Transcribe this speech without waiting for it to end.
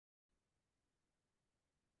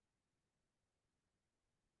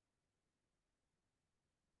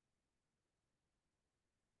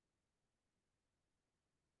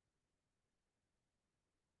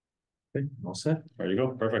Okay, all set. There you go.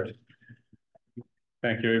 Perfect.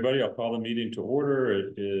 Thank you, everybody. I'll call the meeting to order.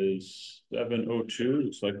 It is 7:02.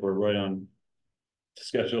 Looks like we're right on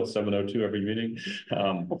schedule, 7:02 every meeting.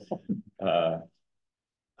 Uh,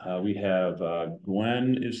 we have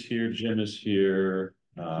Gwen is here, Jim is here,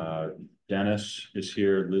 Dennis is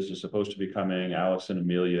here, Liz is supposed to be coming, Alex and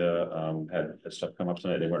Amelia had stuff come up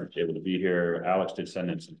tonight. They weren't able to be here. Alex did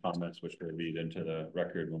send in some comments, which we'll read into the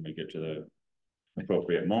record when we get to the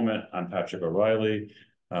appropriate moment. I'm Patrick O'Reilly.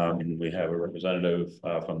 We have a representative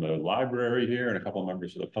from the library here and a couple of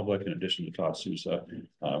members of the public, in addition to Todd Sousa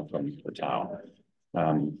from the town.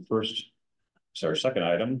 So our second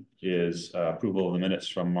item is approval of the minutes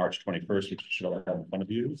from March 21st, which you should all have in front of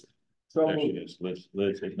you. So there she is. Liz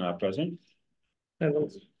is not present. Do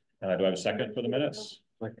I have a second for the minutes?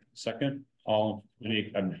 Second.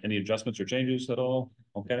 Any adjustments or changes at all?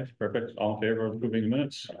 Okay, perfect. All in favor of approving the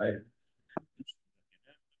minutes? Aye.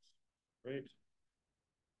 Great.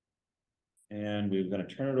 And we're going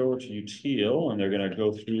to turn it over to Util, and they're going to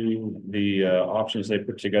go through the options they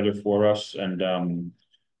put together for us. And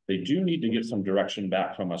they do need to get some direction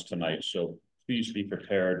back from us tonight. So please be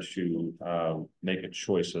prepared to make a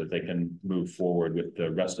choice so that they can move forward with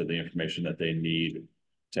the rest of the information that they need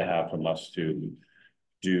to have from us to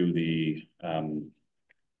do the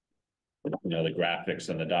the graphics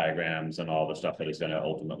and the diagrams and all the stuff that is going to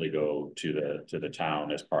ultimately go to the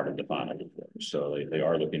town as part of the final report. So they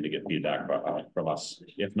are looking to get feedback from us,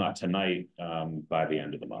 if not tonight, by the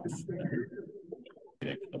end of the month.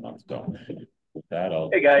 So with that,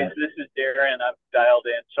 hey guys, this is Darren. I'm dialed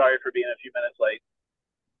in. Sorry for being a few minutes late.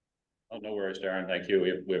 Oh, no worries, Darren. Thank you.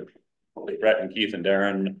 We have Brett and Keith and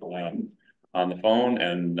Darren on the phone,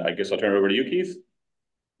 and I guess I'll turn it over to you, Keith.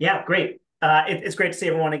 Yeah, great. It's great to see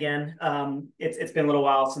everyone again. It's been a little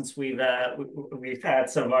while since we've had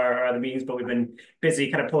some of our other meetings, but we've been busy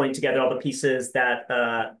kind of pulling together all the pieces that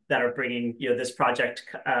are bringing this project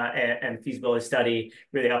and feasibility study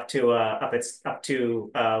really up to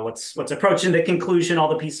what's approaching the conclusion. All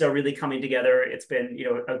the pieces are really coming together. It's been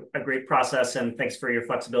a great process, and thanks for your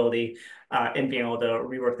flexibility in being able to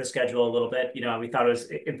rework the schedule a little bit. We thought it was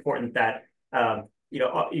important that we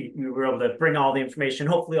were able to bring all the information,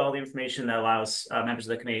 hopefully all the information that allows members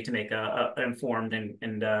of the committee to make an informed and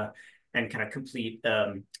kind of complete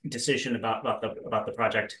decision about the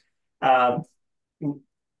project.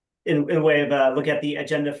 In a way of look at the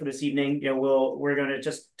agenda for this evening, we're going to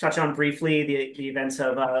just touch on briefly the events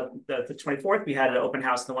of the 24th. We had an open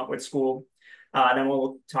house in the Wentworth School. Then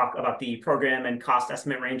we'll talk about the program and cost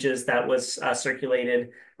estimate ranges that was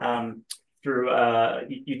circulated through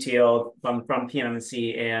UTL from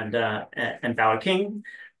PMMC and Ballard King.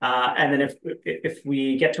 And then if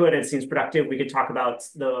we get to it, it seems productive, we could talk about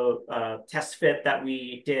the test fit that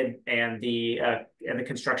we did and the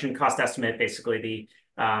construction cost estimate, basically the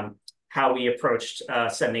how we approached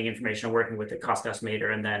sending information and working with the cost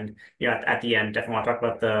estimator. And then at the end, definitely want to talk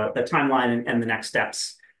about the timeline and the next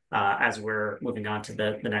steps as we're moving on to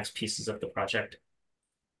the next pieces of the project.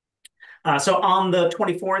 So on the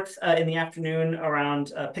 24th in the afternoon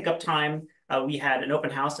around pickup time, we had an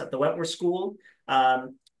open house at the Wentworth School.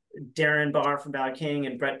 Darren Barr from Ballard King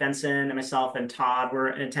and Brett Benson and myself and Todd were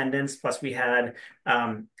in attendance. Plus we had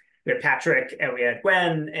Patrick and we had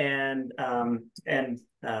Gwen and a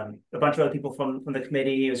bunch of other people from the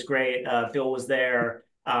committee. It was great. Bill was there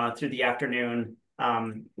through the afternoon.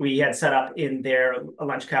 We had set up in their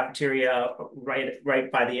lunch cafeteria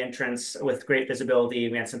right by the entrance with great visibility.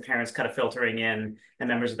 We had some parents kind of filtering in, and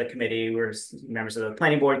members of the committee, members of the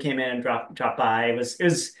planning board came in and dropped by. It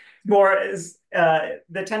was more the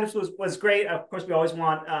attendance was great. Of course, we always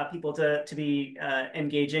want people to be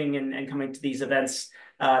engaging and coming to these events.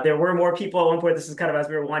 There were more people at one point. This is kind of as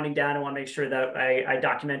we were winding down. I want to make sure that I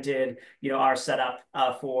documented, our setup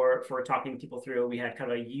for talking people through. We had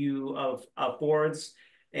kind of a U of boards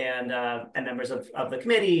and members of the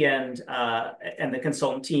committee and the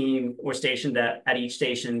consultant team were stationed at each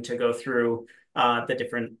station to go through the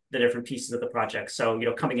different pieces of the project. So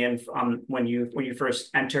coming in when you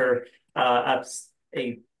first enter a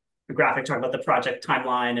graphic talking about the project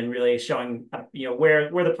timeline and really showing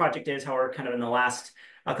where the project is, how we're kind of in the last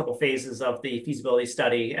a couple phases of the feasibility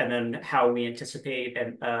study, and then how we anticipate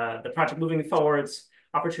the project moving forwards,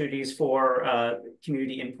 opportunities for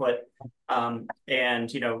community input, and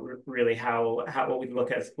really what we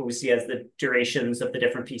look at, what we see as the durations of the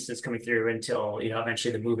different pieces coming through until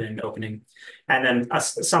eventually the move-in and opening, and then a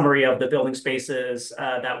summary of the building spaces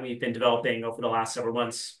that we've been developing over the last several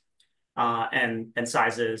months. And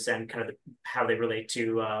sizes and kind of how they relate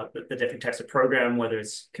to the different types of program, whether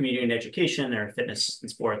it's community and education or fitness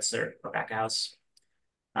and sports or back house.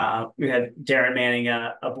 We had Darren manning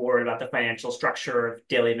a board about the financial structure of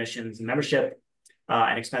daily admissions and membership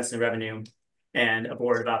and expense and revenue, and a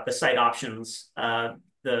board about the site options. Had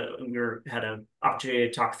an opportunity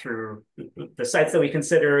to talk through the sites that we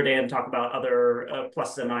considered and talk about other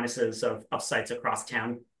pluses and minuses of sites across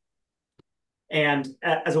town. And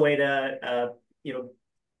as a way to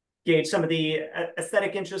gauge some of the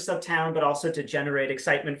aesthetic interests of town, but also to generate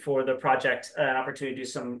excitement for the project, an opportunity to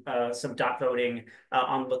do some dot voting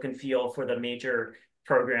on look and feel for the major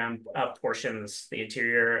program portions, the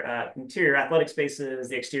interior athletic spaces,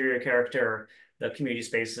 the exterior character, the community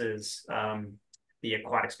spaces, the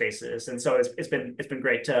aquatic spaces. And so it's been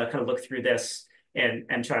great to kind of look through this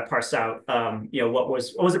and try to parse out what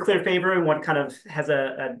was a clear favor and what kind of has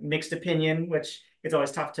a mixed opinion, which it's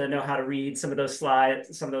always tough to know how to read some of those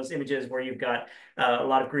slides, some of those images where you've got a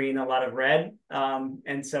lot of green, a lot of red.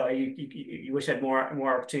 And so you wish I had more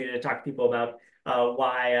opportunity to talk to people about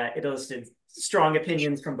why it elicited strong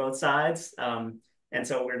opinions from both sides. And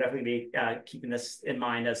so we're definitely be keeping this in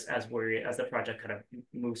mind as the project kind of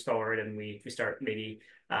moves forward and we start maybe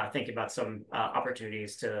thinking about some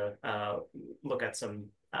opportunities to look at some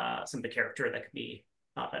of the character that could be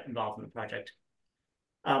involved in the project.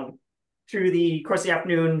 Through the course of the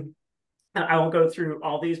afternoon, I won't go through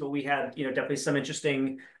all these, but we had definitely some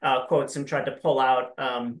interesting quotes and tried to pull out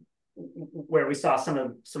where we saw some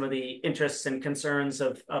of the interests and concerns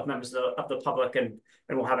of members of the public, and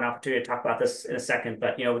we'll have an opportunity to talk about this in a second.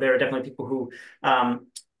 But there are definitely people who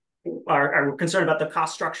are concerned about the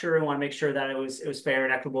cost structure and want to make sure that it was fair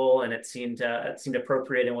and equitable, and it seemed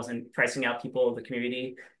appropriate and wasn't pricing out people of the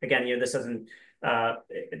community. Again, this doesn't.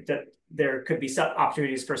 There could be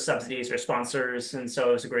opportunities for subsidies or sponsors, and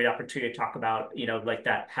so it's a great opportunity to talk about like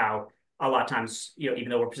that, how a lot of times even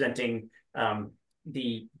though we're presenting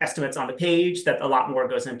the estimates on the page, that a lot more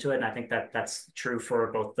goes into it, and I think that that's true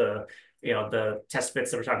for both the the test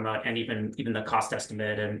bits that we're talking about and even the cost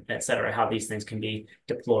estimate and et cetera, how these things can be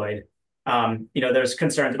deployed. There's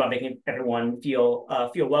concerns about making everyone feel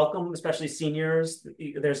welcome, especially seniors.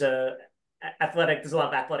 There's a lot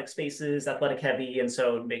of athletic spaces, athletic heavy, and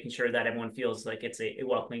so making sure that everyone feels like it's a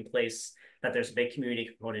welcoming place, that there's a big community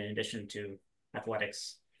component in addition to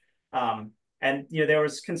athletics. And there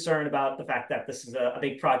was concern about the fact that this is a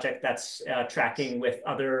big project that's tracking with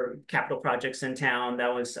other capital projects in town.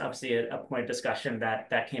 That was obviously a point of discussion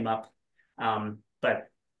that came up. But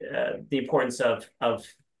the importance of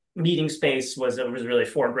meeting space was really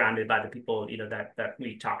foregrounded by the people that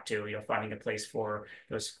we talked to. Finding a place for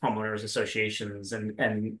those homeowners associations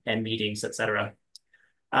and meetings, et cetera.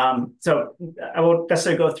 So I won't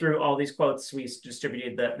necessarily go through all these quotes. We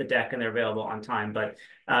distributed the deck and they're available on time, but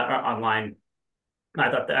online. I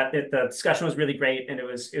thought that the discussion was really great, and it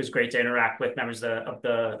was great to interact with members of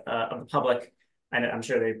the public, and I'm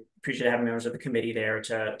sure they appreciate having members of the committee there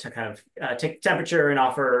to kind of take temperature and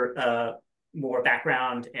offer more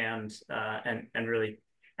background and really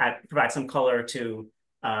provide some color to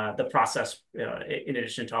the process, in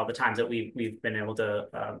addition to all the times that we've been able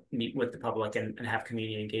to meet with the public and have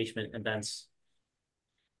community engagement events.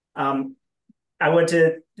 I want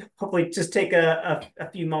to hopefully just take a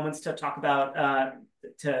few moments to talk about,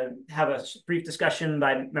 to have a brief discussion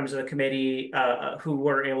by members of the committee who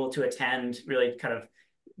were able to attend, really kind of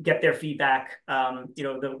get their feedback.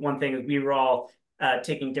 The one thing is we were all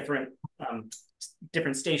taking different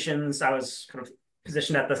stations. I was kind of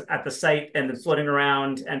positioned at the site and then floating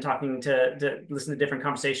around and talking to listen to different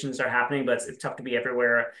conversations that are happening, but it's tough to be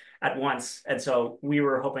everywhere at once. And so we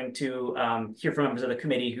were hoping to hear from members of the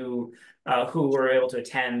committee who were able to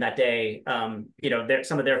attend that day,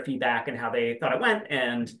 some of their feedback and how they thought it went,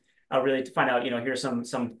 and really to find out, here's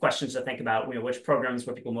some questions to think about, which programs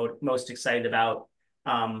were people most excited about,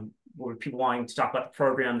 were people wanting to talk about the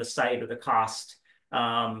program, the site, or the cost,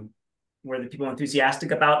 were the people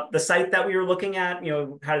enthusiastic about the site that we were looking at?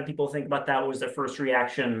 How did people think about that? What was their first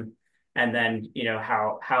reaction? And then,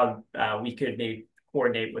 how we could maybe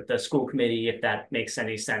coordinate with the school committee if that makes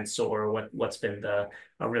any sense, or what's been the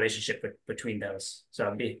relationship between those. So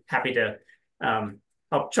I'd be happy to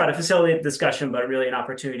help try to facilitate the discussion, but really an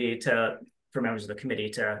opportunity for members of the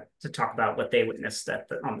committee to talk about what they witnessed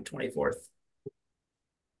on the 24th.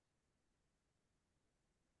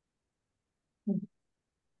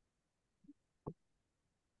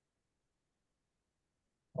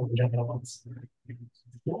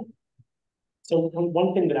 So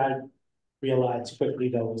one thing that I realized quickly,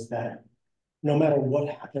 though, is that no matter what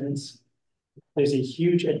happens, there's a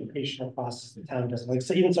huge educational process the town does. Like,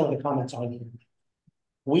 so even some of the comments on here,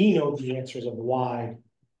 we know the answers of why,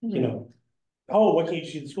 oh, what can't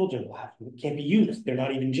you use the school gym? Well, it can't be used, they're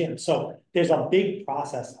not even gyms, so there's a big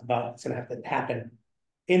process about, it's gonna have to happen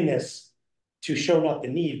in this to show not the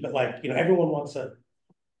need, but like, everyone wants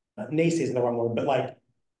naysay is the wrong word, but like,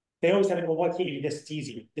 they always have it, well, why can't you do this? It's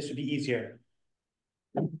easy, this would be easier.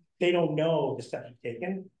 They don't know the steps you've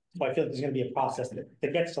taken, so I feel like there's gonna be a process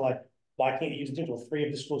that gets to like, why can't you use the gyms? Well, 3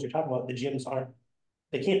 of the schools you're talking about, the gyms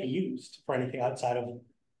they can't be used for anything outside of,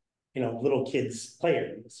 little kids' play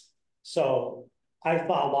areas. So I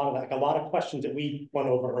thought a lot of questions that we went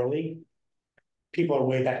over early, people are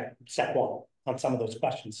way back at step 1 on some of those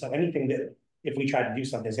questions. So anything that, if we try to do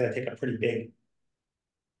something, is gonna take a pretty big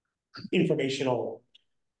informational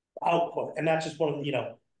output. And that's just one of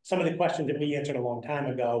the, some of the questions that we answered a long time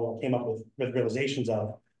ago or came up with realizations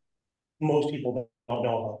of, most people don't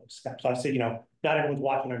know about those steps. So I say, not everyone's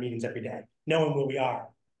watching our meetings every day, knowing where we are.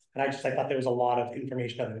 And I thought there was a lot of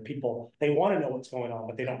information out there that people, they want to know what's going on,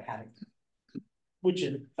 but they don't have it, which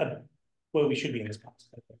is where we should be in this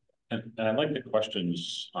process. And I like the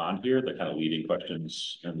questions on here, the kind of leading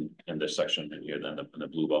questions in this section in here, then the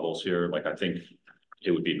blue bubbles here. Like, I think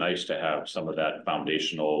it would be nice to have some of that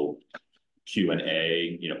foundational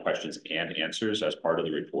Q&A, questions and answers as part of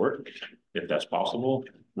the report, if that's possible.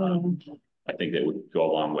 I think that would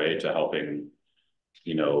go a long way to helping,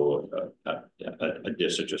 a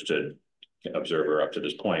disinterested observer up to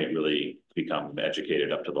this point really become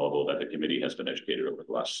educated up to the level that the committee has been educated over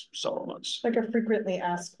the last several months. Like a frequently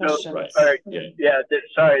asked questions. Right. Sorry, Yeah.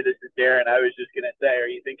 Sorry, this is Darren. I was just gonna say, are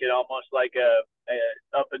you thinking almost like a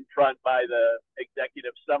up in front by the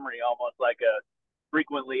executive summary, almost like a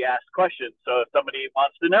frequently asked questions? So if somebody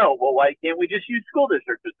wants to know, well, why can't we just use school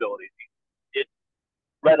district facilities? It's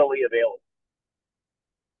readily available.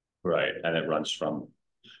 Right, and it runs from,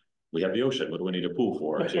 we have the ocean, what do we need a pool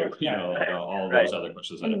for? To, all Right. those other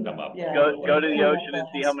questions that have come up. Yeah. Go to the ocean and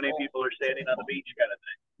see how many people are standing on the beach, kind of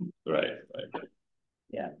thing. Right.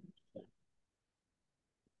 Yeah.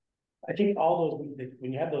 I think all those,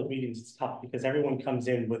 when you have those meetings, it's tough because everyone comes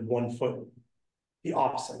in with 1 foot the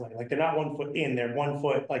opposite way. Like, they're not 1 foot in, they're 1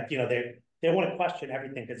 foot, like, they want to question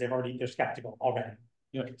everything because they're skeptical already.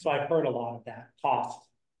 Yeah. So I've heard a lot of that cost.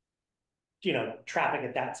 Traffic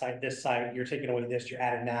at that site, this site, you're taking away this, you're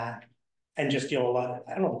adding that. And just, a lot of,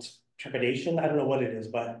 I don't know, it's trepidation, I don't know what it is,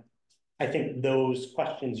 but I think those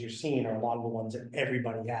questions you're seeing are a lot of the ones that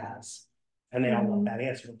everybody has. And they all want that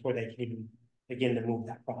answer before they can even begin to move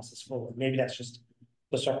that process forward. Maybe that's just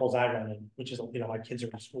the circles I run in, which is, my kids are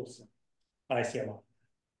in school, so, but I see a lot.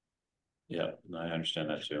 Yeah, I understand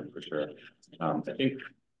that too, for sure. I think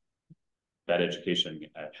that education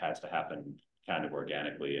has to happen kind of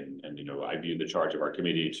organically, and I view the charge of our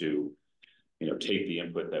committee to take the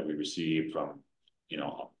input that we received from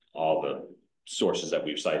all the sources that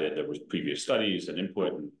we've cited. There was previous studies and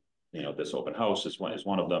input, and this open house is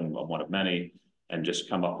one of them, one of many, and just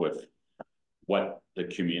come up with what the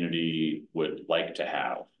community would like to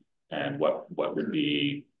have and what would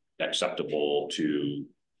be acceptable to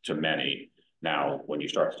many. Now, when you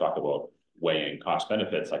start to talk about weighing cost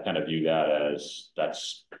benefits, I kind of view that as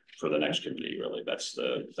that's for the next committee, really. That's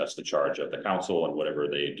the charge of the council, and whatever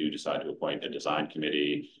they do decide to appoint a design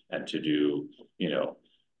committee and to do,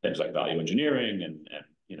 things like value engineering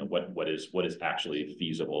and what is actually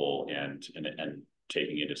feasible and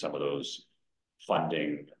taking into some of those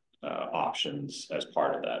funding options as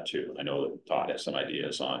part of that too. I know that Todd has some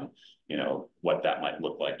ideas on, what that might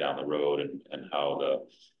look like down the road and how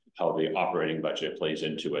the operating budget plays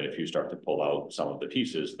into it. If you start to pull out some of the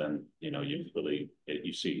pieces, then, you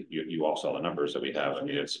all saw the numbers that we have. I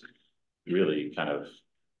mean, it's really kind of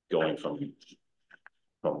going from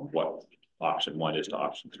what option 1 is to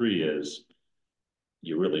option 3 is.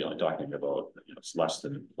 You're really only talking about, it's less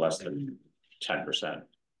than 10%.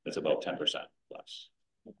 It's about 10% less.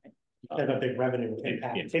 Have a big revenue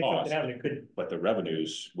impact. Take something out, it could. But the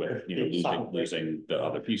revenues with losing the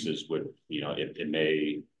other pieces would, it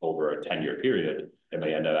may, over a 10-year period, it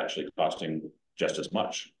may end up actually costing just as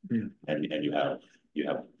much. And you have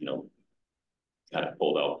kind of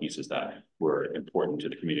pulled out pieces that were important to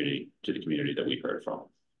the community that we heard from.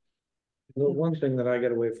 The one thing that I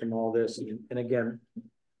get away from all this, and again,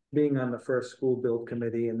 being on the first school build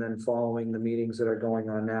committee and then following the meetings that are going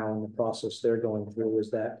on now and the process they're going through,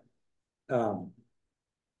 is that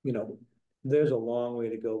there's a long way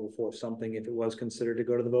to go before something, if it was considered to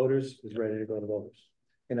go to the voters, is ready to go to the voters.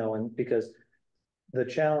 And because the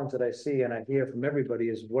challenge that I see and I hear from everybody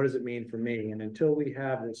is, what does it mean for me? And until we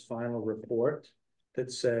have this final report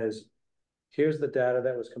that says, here's the data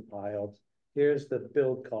that was compiled, here's the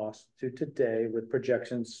build cost to today with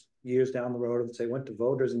projections years down the road, that say went to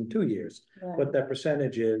voters in 2 years, what that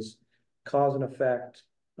percentage is, cause and effect,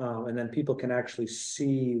 and then people can actually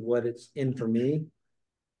see what it's in for me.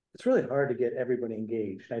 It's really hard to get everybody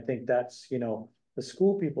engaged. I think that's, the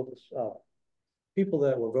school people, people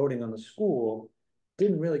that were voting on the school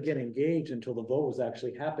didn't really get engaged until the vote was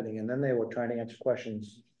actually happening, and then they were trying to answer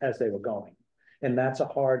questions as they were going. And that's a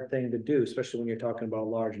hard thing to do, especially when you're talking about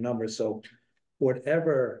large numbers. So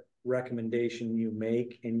whatever recommendation you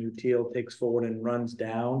make and UTL takes forward and runs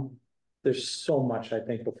down, there's so much, I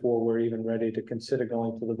think, before we're even ready to consider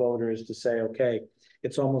going to the voters to say, okay,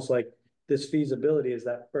 it's almost like this feasibility is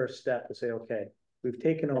that first step to say, okay, we've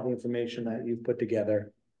taken all the information that you've put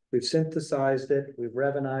together, we've synthesized it, we've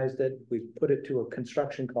revenized it, we've put it to a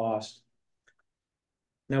construction cost.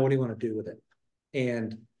 Now, what do you want to do with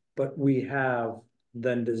it? But we have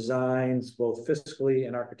then designs both fiscally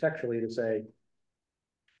and architecturally to say,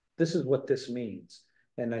 this is what this means.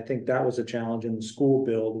 And I think that was a challenge in the school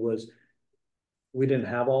build was we didn't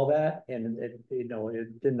have all that, and it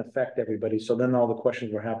didn't affect everybody. So then all the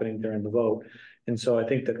questions were happening during the vote. And so I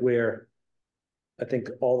think that I think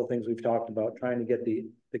all the things we've talked about, trying to get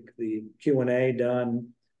the Q&A done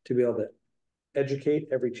to be able to educate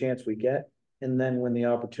every chance we get. And then when the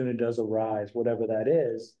opportunity does arise, whatever that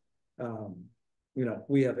is,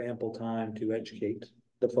 we have ample time to educate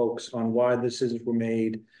the folks on why decisions were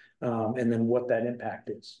made, and then what that impact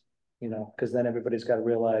is, because then everybody's got to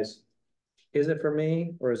realize, is it for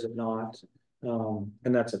me or is it not?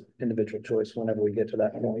 And that's an individual choice whenever we get to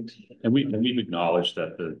that point. And we've acknowledged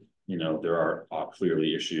that there are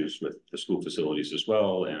clearly issues with the school facilities as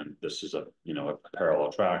well. And this is a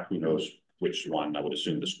parallel track. Who knows which one? I would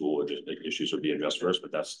assume the school issues would be addressed first,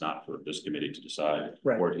 but that's not for this committee to decide,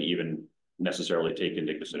 right, or to even necessarily take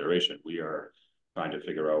into consideration. We are trying to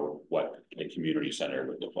figure out what a community center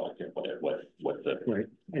would look like, and what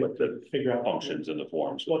the figure out functions and the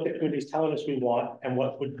forms. what the community's telling us we want and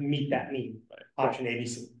what would meet that need. Right. Option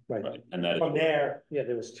ABC. Right. And that from there. Yeah,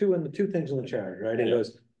 there was two things in the charge, right? It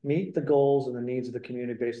was meet the goals and the needs of the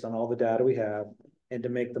community based on all the data we have, and to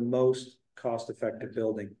make the most cost-effective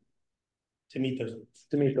building. To meet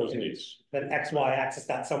those needs. Then X, Y axis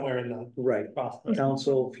that somewhere in the right process.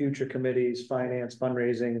 Council, future committees, finance,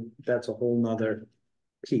 fundraising, that's a whole nother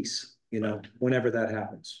piece, whenever that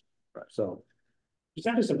happens. Right. So there's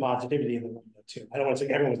actually some positivity in the room too. I don't want to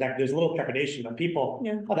say everyone's that. There's a little trepidation, but people,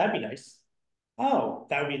 oh, that'd be nice. Oh,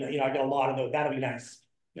 that would be, I get a lot of those. That'd be nice.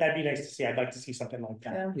 That'd be nice to see. I'd like to see something like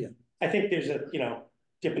that. Yeah. I think there's a,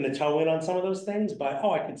 dipping the toe in on some of those things, but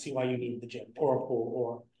I can see why you need the gym or a pool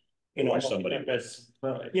or, or somebody.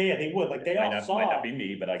 Yeah, they would. Like they all saw might not be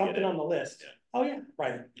me, but I get something it on the list. Yeah. Oh yeah,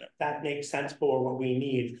 right. Yeah. That makes sense for what we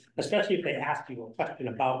need, especially if they ask you a question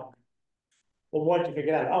about, well, what did you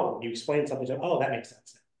figure out? Oh, you explained something. So, oh, that makes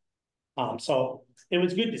sense. So it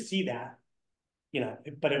was good to see that,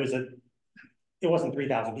 but it wasn't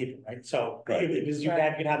 3,000 people, right? So right. It was you could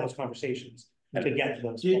have those conversations to get to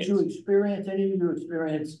those. Did you experience any of your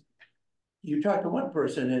experience? You talked to one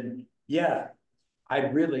person and I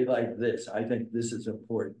really like this. I think this is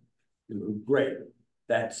important. Great.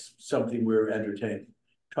 That's something we're entertaining.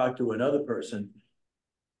 Talk to another person.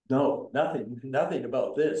 No, nothing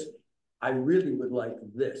about this. I really would like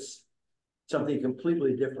this. Something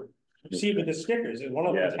completely different. See with the stickers, and one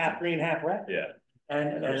of them is half green, half red. Yeah.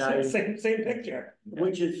 And same picture.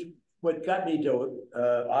 Which is what got me to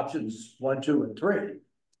options 1, 2, and 3.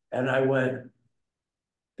 And I went,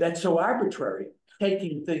 that's so arbitrary,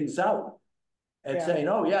 taking things out. And saying,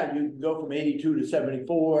 oh yeah, you can go from 82 to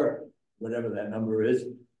 74, whatever that number is,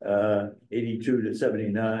 82 to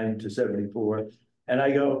 79 to 74. And I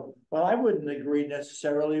go, well, I wouldn't agree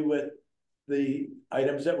necessarily with the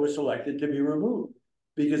items that were selected to be removed,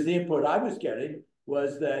 because the input I was getting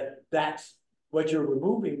was that's what you're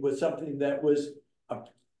removing was something that was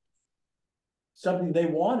something they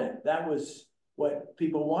wanted. That was what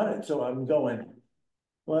people wanted. So I'm going,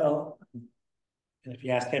 well. And if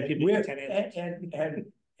you ask 10 people, 10 answers.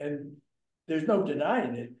 And there's no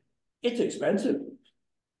denying it. It's expensive.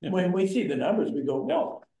 Yeah. When we see the numbers, we go,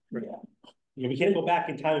 well, we can't go back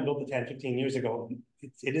in time and build the 10, 15 years ago.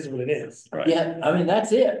 It is what it is. Right. Yeah, I mean,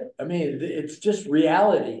 that's it. I mean, it's just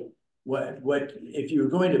reality. What if you're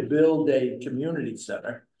going to build a community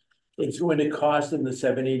center, it's going to cost in the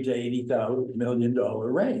 $70 to $80 million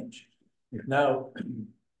range. Yeah. Now,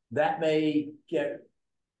 that may get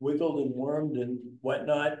wiggled and wormed and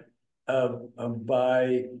whatnot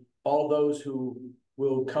by all those who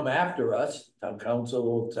will come after us, town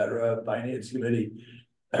council, et cetera, finance committee,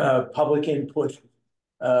 public input.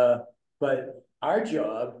 But our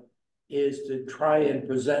job is to try and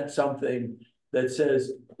present something that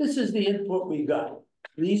says, this is the input we got.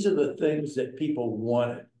 These are the things that people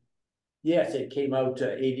wanted. yes, it came out to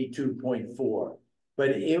 82.4, but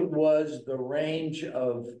it was the range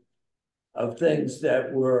of things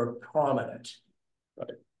that were prominent.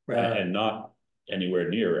 And not anywhere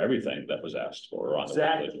near everything that was asked for on the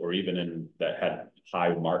Exactly. list, or even in that had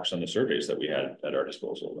high marks on the surveys that we had at our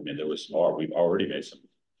disposal. I mean, we've already made some,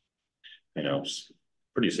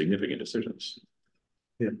 pretty significant decisions.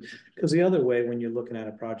 Yeah, because the other way, when you're looking at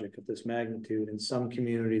a project of this magnitude, and some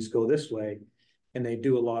communities go this way, and they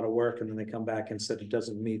do a lot of work, and then they come back and said it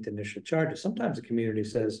doesn't meet the initial charges. Sometimes the community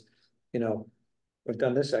says, we've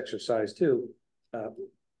done this exercise too.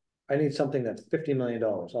 I need something that's $50 million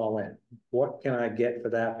all in. What can I get for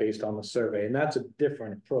that based on the survey? And that's a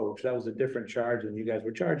different approach. That was a different charge than you guys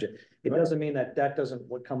were charging. It doesn't mean that doesn't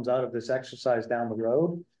what comes out of this exercise down the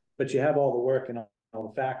road, but you have all the work and all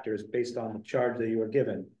the factors based on the charge that you were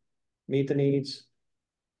given. Meet the needs,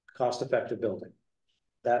 cost-effective building.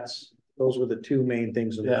 Those were the two main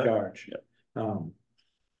things of the charge.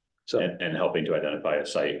 And helping to identify a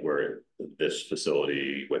site where this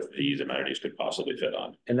facility with these amenities could possibly fit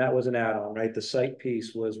on. And that was an add-on, right? The site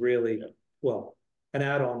piece was really, well, an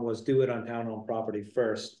add-on was do it on town-owned property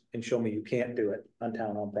first and show me you can't do it on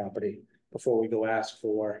town-owned property before we go ask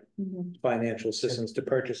for financial assistance to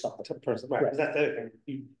purchase something. Right, because that's the other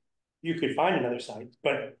thing. You could find another site,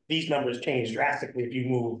 but these numbers change drastically if you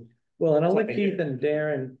move. Well, and I'll let Keith and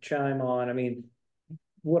Darren chime on. I mean,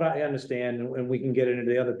 what I understand, and we can get into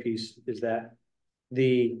the other piece, is that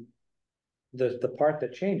the part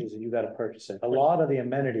that changes is you got to purchase it. A lot of the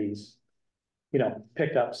amenities,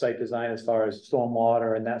 pick up site design as far as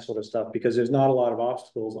stormwater and that sort of stuff, because there's not a lot of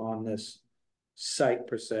obstacles on this site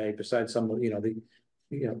per se, besides some of, the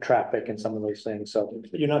traffic and some of those things. So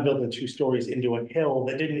you're not building 2 stories into a hill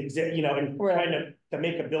that didn't exist, and trying to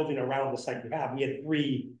make a building around the site you have. We had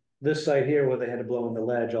 3. This site here where they had to blow in the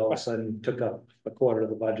ledge all of a sudden took up a quarter of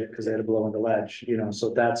the budget because they had to blow in the ledge,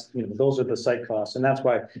 so that's, those are the site costs. And that's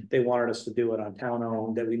why they wanted us to do it on town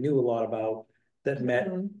owned, that we knew a lot about, that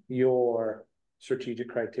met your strategic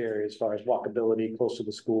criteria as far as walkability, close to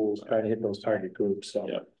the schools, trying to hit those target groups. So,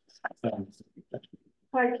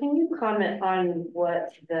 Hi, can you comment on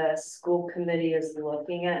what the school committee is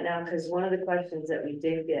looking at now? Because one of the questions that we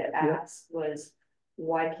did get asked was,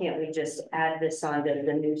 why can't we just add this on to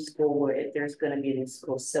the new school where if there's going to be a new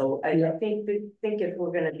school? So I think if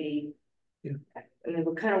we're going to be, I mean,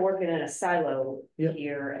 we're kind of working in a silo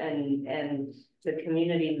here, and the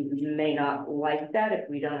community may not like that if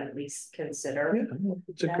we don't at least consider.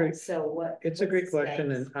 It's a great. So what? It's a great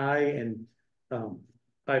question, and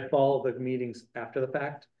I follow the meetings after the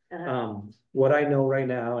fact. What I know right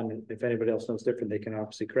now, and if anybody else knows different, they can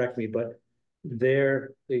obviously correct me, but the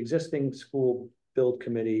existing school build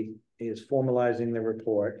committee is formalizing the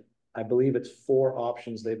report. I believe it's 4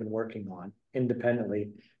 options they've been working on independently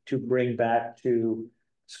to bring back to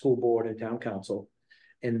school board and town council.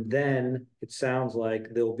 And then it sounds like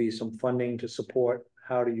there'll be some funding to support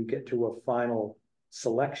how do you get to a final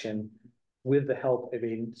selection with the help of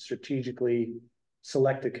a strategically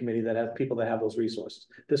selected committee that has people that have those resources.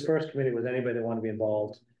 This first committee was anybody that want to be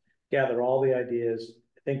involved, gather all the ideas.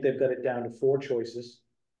 I think they've got it down to 4 choices.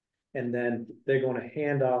 And then they're going to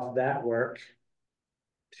hand off that work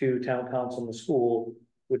to town council and the school,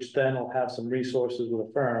 which then will have some resources with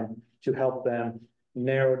a firm to help them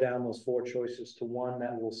narrow down those 4 choices to one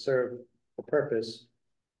that will serve the purpose,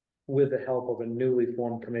 with the help of a newly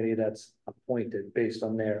formed committee that's appointed based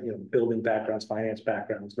on their, building backgrounds, finance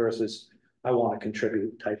backgrounds, versus I want to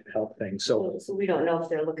contribute type help thing. So we don't know if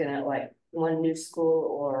they're looking at like one new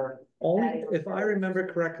school or only, if I remember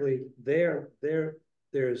correctly, there's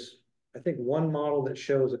I think 1 model that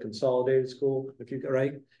shows a consolidated school, if you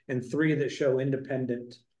right, and 3 that show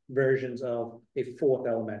independent versions of a 4th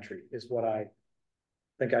elementary is what I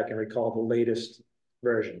think I can recall, the latest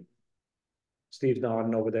version. Steve's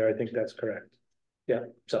nodding over there. I think that's correct. Yeah.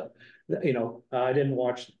 So, I didn't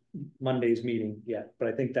watch Monday's meeting yet, but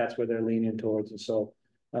I think that's where they're leaning towards. And so,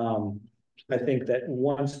 I think that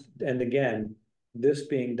once, and again, this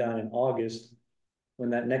being done in August, when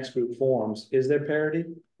that next group forms, is there parity?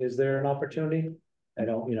 Is there an opportunity? I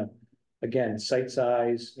don't, again, site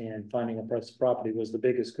size and finding a property was the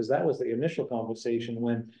biggest, because that was the initial conversation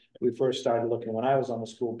when we first started looking. When I was on the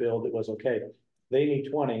school build, it was okay, they need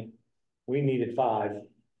 20, we needed 5.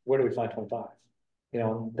 Where do we find 25?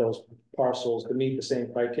 Those parcels to meet the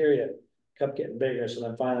same criteria kept getting bigger. So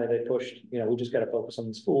then finally they pushed, we just got to focus on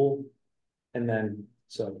the school. And then,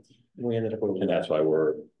 so we ended up with, and that's why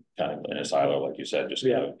we're kind of in a silo, like you said, just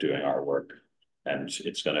doing our work. And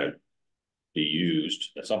it's going to be used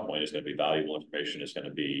at some point. It's going to be valuable information. It's going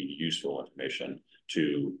to be useful information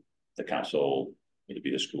to the council,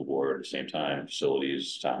 maybe the school board at the same time,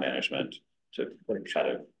 facilities, town management, to try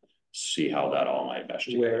to see how that all might mesh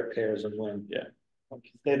together. Where it pairs and when. Yeah.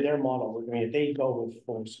 Their model, I mean, if they go with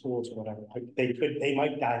for schools or whatever, like they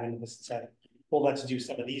might dive into this and say, well, let's do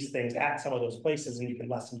some of these things at some of those places and you can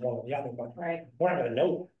lessen one or the other, but Right. we're not gonna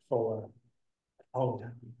know for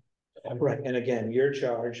Right, and again, your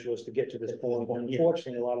charge was to get to this point, and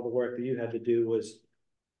unfortunately, a lot of the work that you had to do was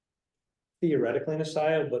theoretically in a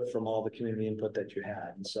silo, but from all the community input that you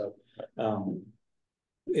had, and so,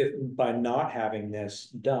 if, by not having this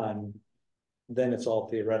done, then it's all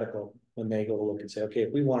theoretical, when they go look and say, okay,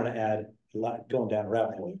 if we wanted to add, going down a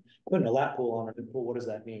rabbit hole, putting a lap pool on a pool, what does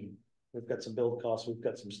that mean? We've got some build costs, we've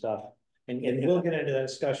got some stuff, and we'll get into that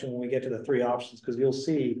discussion when we get to the three options, because you'll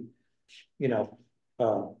see, you know,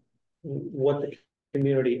 what the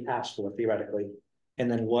community asked for theoretically, and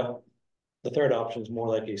then what the third option is more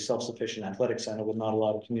like a self-sufficient athletic center with not a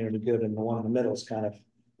lot of community good, and the one in the middle is kind of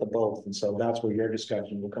the both, and so that's where your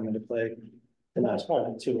discussion will come into play. and that's part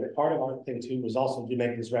of it too. Right? Part of our thing too was also to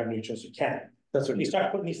make this revenue neutral as you can. That's what When you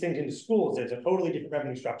start putting these things into schools, there's a totally different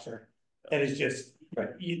revenue structure that is just right.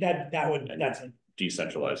 That's a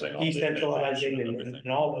Decentralizing. decentralizing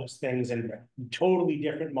and all those things, and totally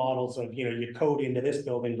different models of, you know, you code into this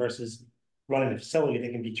building versus running a facility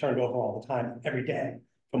that can be turned over all the time, every day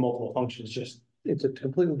for multiple functions. Just it's a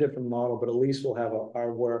completely different model, but at least we'll have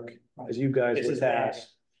our work, as you guys This were is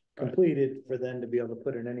tasked, completed for them to be able to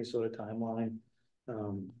put in any sort of timeline.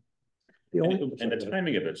 And the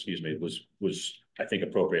timing of it, excuse me, was I think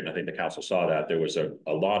appropriate, and I think the council saw that. There was a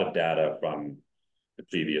lot of data from the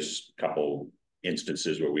previous couple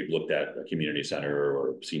instances where we've looked at a community center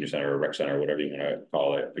or senior center or rec center, or whatever you want to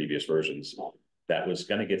call it, previous versions, that was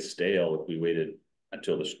going to get stale if we waited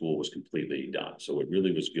until the school was completely done. So it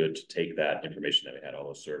really was good to take that information that we had, all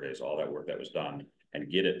those surveys, all that work that was done, and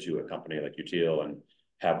get it to a company like Util and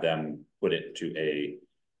have them put it to a,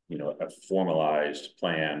 you know, a formalized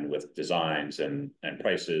plan with designs and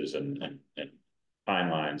prices and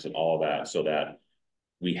timelines and all of that, so that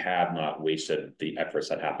we have not wasted the efforts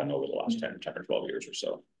that happened over the last 10 or 12 years or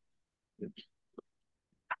so.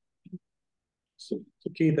 So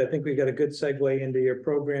Keith, I think we got a good segue into your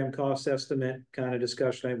program cost estimate kind of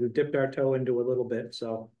discussion. We've dipped our toe into a little bit,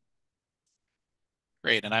 so.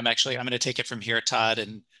 Great, and I'm going to take it from here, Todd,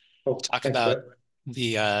 and talk thanks, about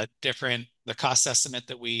Brett. the cost estimate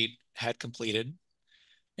that we had completed.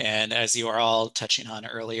 And as you are all touching on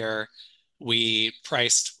earlier, we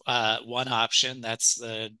priced one option. That's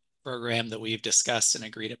the program that we've discussed and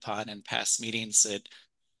agreed upon in past meetings. It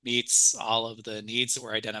meets all of the needs that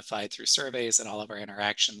were identified through surveys and all of our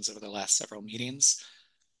interactions over the last several meetings.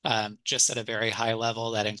 Just at a very high level,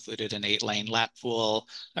 that included an 8-lane lap pool,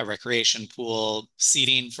 a recreation pool,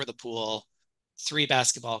 seating for the pool, 3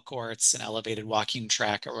 basketball courts, an elevated walking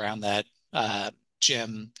track around that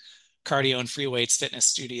gym, cardio and free weights fitness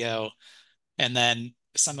studio, and then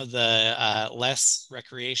some of the less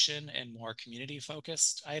recreation and more community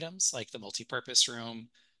focused items like the multi-purpose room,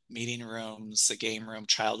 meeting rooms, a game room,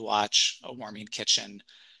 child watch, a warming kitchen,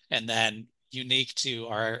 and then unique to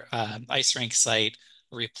our ice rink site,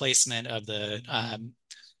 a replacement of the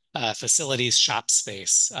facilities shop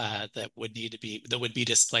space that would be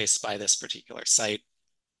displaced by this particular site.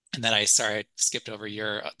 And then I skipped over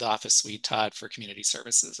the office suite, Todd, for community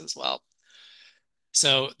services as well.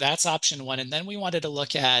 So that's option one. And then we wanted to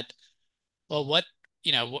look at, well,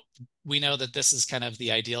 we know that this is kind of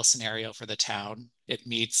the ideal scenario for the town. It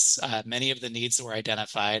meets many of the needs that were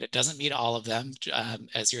identified. It doesn't meet all of them.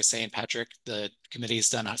 As you're saying, Patrick, the committee's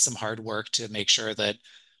done some hard work to make sure that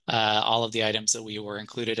all of the items that we were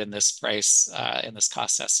included in this price, in this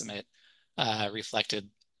cost estimate, reflected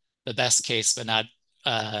the best case, but not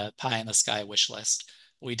pie in the sky wish list.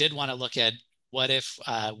 We did want to look at what if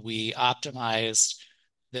we optimized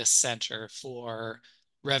this center for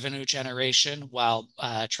revenue generation while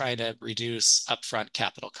trying to reduce upfront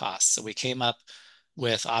capital costs. So we came up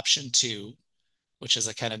with option 2, which is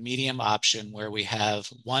a kind of medium option where we have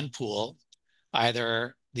one pool,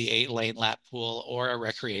 either the 8-lane lap pool or a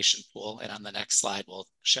recreation pool. And on the next slide, we'll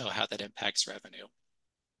show how that impacts revenue.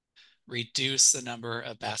 Reduce the number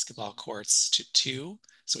of basketball courts to 2.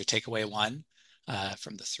 So we take away 1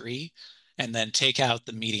 from the 3, and then take out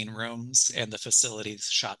the meeting rooms and the facilities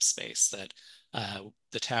shop space that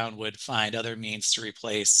the town would find other means to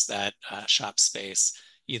replace that shop space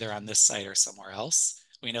either on this site or somewhere else.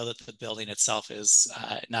 We know that the building itself is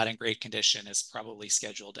not in great condition, is probably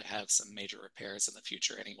scheduled to have some major repairs in the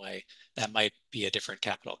future anyway. That might be a different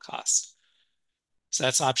capital cost. So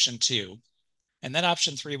that's option 2. And then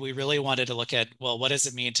option 3, we really wanted to look at, well, what does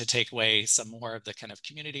it mean to take away some more of the kind of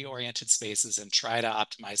community-oriented spaces and try to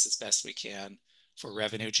optimize as best we can for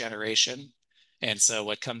revenue generation. And so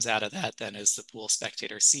what comes out of that then is the pool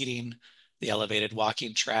spectator seating, the elevated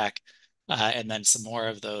walking track, and then some more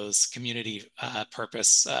of those community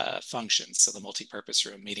purpose functions, so the multi-purpose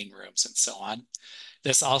room, meeting rooms, and so on.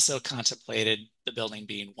 This also contemplated the building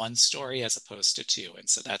being 1 story as opposed to 2. And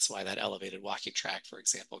so that's why that elevated walking track, for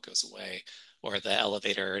example, goes away, or the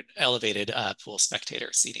elevated pool spectator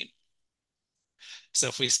seating. So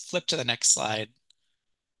if we flip to the next slide,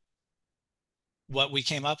 what we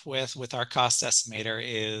came up with our cost estimator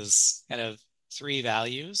is kind of 3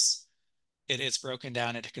 values. It is broken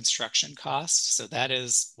down into construction costs. So that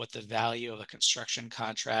is what the value of a construction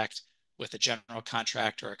contract with a general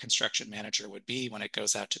contractor or a construction manager would be when it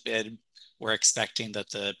goes out to bid. We're expecting that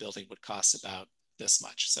the building would cost about this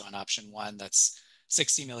much. So in option 1, that's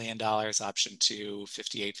 $60 million, option 2,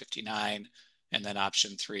 58, 59, and then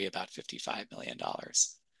option 3, about $55 million. And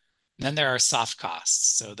then there are soft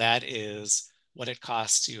costs. So that is what it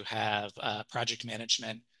costs to have project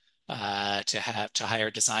management, to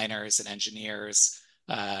hire designers and engineers,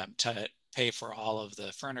 to pay for all of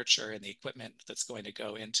the furniture and the equipment that's going to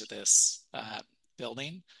go into this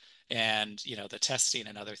building, and the testing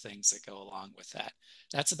and other things that go along with that.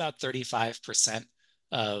 That's about 35%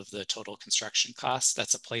 of the total construction cost.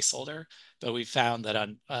 That's a placeholder, but we found that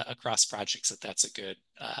on across projects that's a good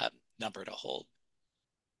number to hold.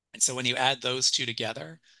 And so when you add those 2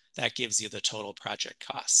 together, that gives you the total project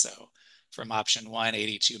cost. So from option 1,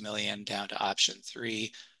 82 million, down to option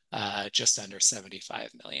 3, just under 75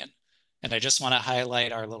 million. And I just want to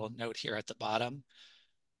highlight our little note here at the bottom.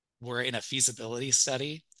 We're in a feasibility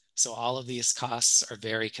study, so all of these costs are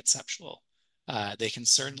very conceptual. They can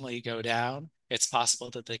certainly go down. It's possible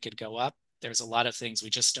that they could go up. There's a lot of things we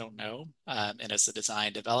just don't know. And as the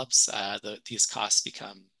design develops, these costs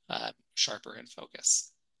become sharper in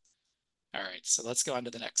focus. All right, so let's go on to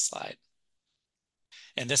the next slide.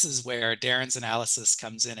 And this is where Darren's analysis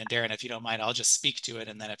comes in. And Darren, if you don't mind, I'll just speak to it.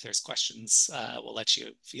 And then if there's questions, we'll let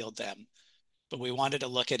you field them. But we wanted to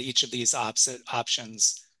look at each of these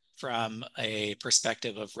options from a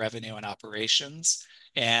perspective of revenue and operations,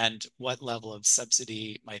 and what level of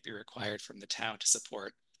subsidy might be required from the town to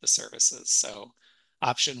support the services. So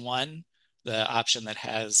option 1, the option that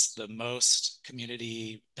has the most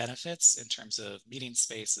community benefits in terms of meeting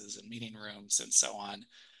spaces and meeting rooms and so on,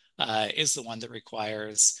 is the one that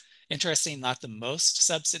requires, interesting, not the most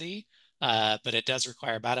subsidy, but it does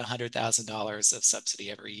require about $100,000 of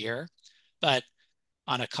subsidy every year. But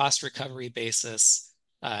on a cost recovery basis,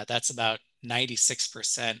 that's about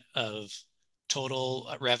 96% of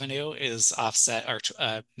total revenue is offset, or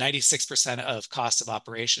 96% of cost of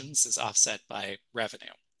operations is offset by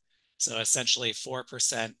revenue. So essentially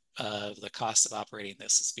 4% of the cost of operating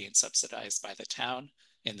this is being subsidized by the town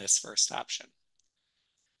in this first option.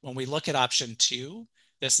 When we look at option 2,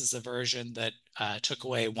 this is a version that took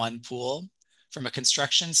away 1 pool. From a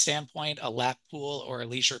construction standpoint, a lap pool or a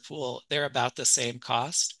leisure pool, they're about the same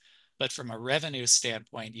cost. But from a revenue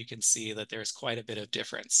standpoint, you can see that there's quite a bit of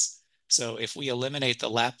difference. So if we eliminate the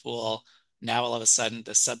lap pool, now all of a sudden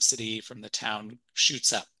the subsidy from the town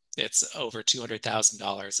shoots up. It's over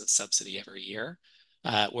 $200,000 of subsidy every year.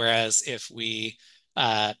 Whereas if we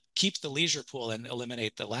keep the leisure pool and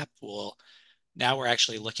eliminate the lap pool, now we're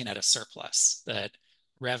actually looking at a surplus, that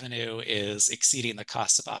revenue is exceeding the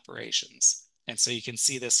cost of operations. And so you can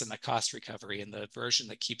see this in the cost recovery. In the version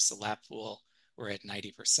that keeps the lap pool, we're at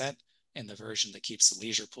 90%. In the version that keeps the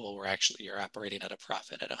leisure pool, you're operating at a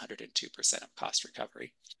profit at 102% of cost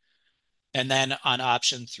recovery. And then on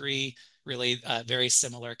option 3, really very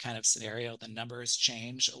similar kind of scenario. The numbers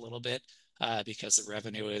change a little bit because the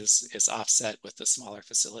revenue is offset with the smaller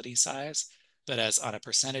facility size. But as on a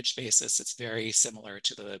percentage basis, it's very similar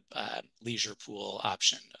to the leisure pool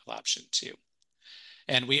option of option 2.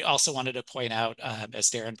 And we also wanted to point out, as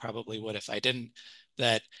Darren probably would if I didn't,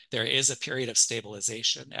 that there is a period of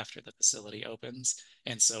stabilization after the facility opens.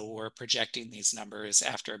 And so we're projecting these numbers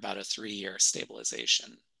after about a 3-year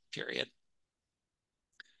stabilization period.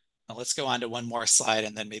 Now let's go on to one more slide,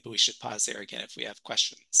 and then maybe we should pause there again if we have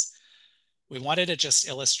questions. We wanted to just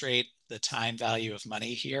illustrate the time value of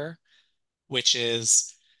money here, which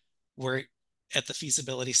is, we're at the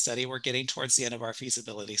feasibility study. We're getting towards the end of our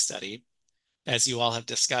feasibility study. As you all have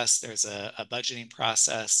discussed, there's a budgeting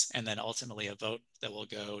process and then ultimately a vote that will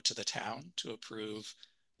go to the town to approve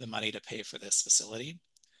the money to pay for this facility.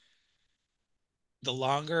 The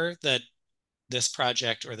longer that this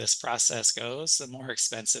project or this process goes, the more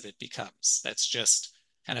expensive it becomes. That's just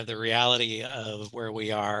kind of the reality of where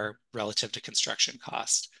we are relative to construction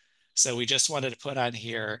cost. So we just wanted to put on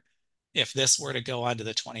here, if this were to go onto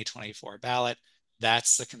the 2024 ballot,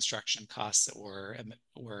 that's the construction costs that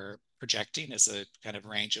we're projecting is a kind of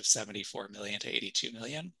range of 74 million to 82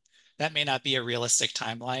 million. That may not be a realistic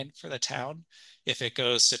timeline for the town. If it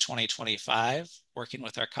goes to 2025, working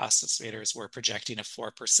with our cost estimators, we're projecting a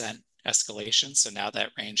 4% escalation. So now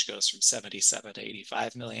that range goes from 77 to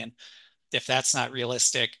 85 million. If that's not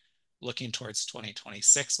realistic, looking towards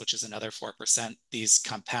 2026, which is another 4%, these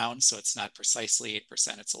compound. So it's not precisely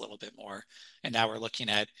 8%, it's a little bit more. And now we're looking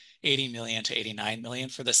at 80 million to 89 million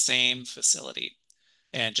for the same facility.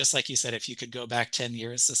 And just like you said, if you could go back 10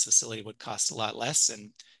 years, this facility would cost a lot less. And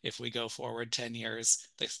if we go forward 10 years,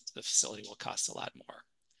 the facility will cost a lot more.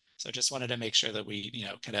 So just wanted to make sure that we,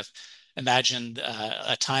 kind of imagined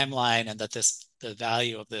a timeline and that the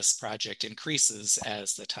value of this project increases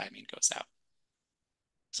as the timing goes out.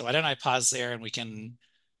 So why don't I pause there and we can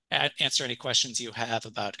answer any questions you have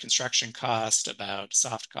about construction cost, about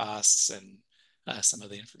soft costs, and some of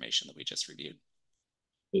the information that we just reviewed.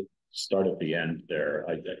 Start at the end there.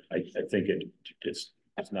 I think it's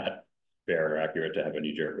not fair or accurate to have a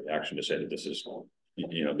knee-jerk reaction to say that this is,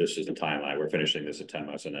 this is the timeline. We're finishing this at 10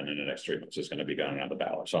 months, and then in the next 3 months, it's going to be going on the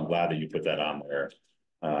ballot. So I'm glad that you put that on there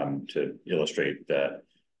to illustrate that,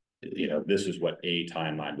 this is what a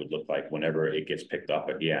timeline would look like whenever it gets picked up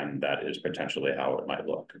again. That is potentially how it might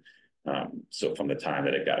look. So from the time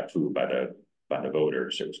that it got approved by the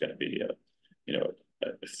voters, it was going to be a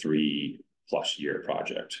 3+ year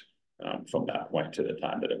project. From that point to the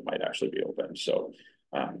time that it might actually be open. So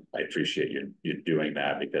I appreciate you doing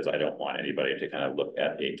that, because I don't want anybody to kind of look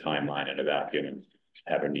at a timeline in a vacuum and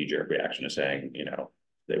have a knee-jerk reaction to saying,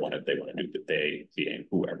 they want to do the they being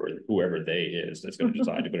whoever they is that's going to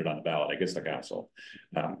decide to put it on the ballot against the council.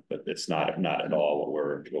 But it's not at all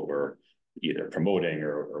what we're either promoting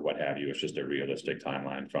or what have you. It's just a realistic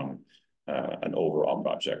timeline from an overall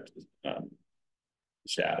project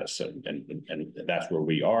status, and that's where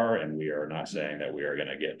we are, and we are not saying that we are going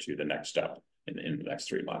to get to the next step in the next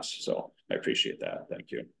 3 months. So I appreciate that. Thank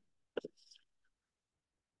you.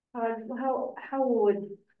 How would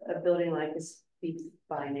a building like this be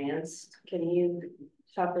financed? Can you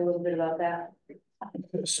talk a little bit about that?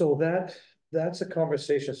 So that's a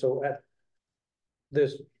conversation. So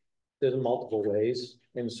there's multiple ways,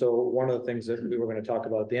 and so one of the things that we were going to talk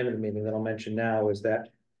about at the end of the meeting that I'll mention now is that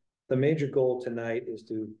the major goal tonight is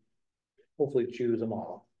to hopefully choose a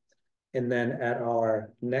model. And then at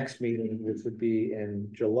our next meeting, which would be in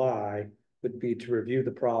July, would be to review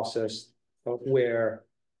the process of where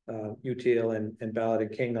UTL and Ballard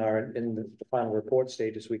and King are in the final report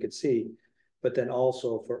stages we could see, but then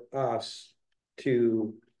also for us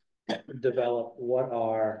to develop what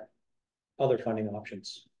are other funding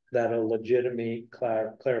options that are legitimately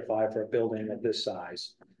clarify for a building of this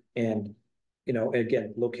size. And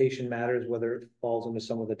again, location matters, whether it falls into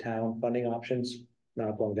some of the town funding options,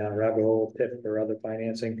 not going down a rabbit hole, TIF or other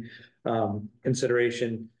financing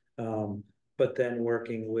consideration, but then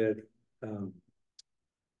working with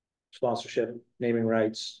sponsorship, naming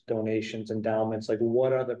rights, donations, endowments, like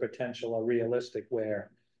what are the potential or realistic where,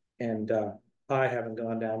 and I haven't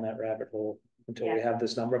gone down that rabbit hole until we have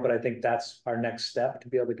this number, but I think that's our next step to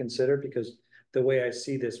be able to consider, because the way I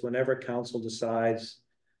see this, whenever council decides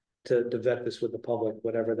to vet this with the public,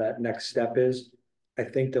 whatever that next step is, I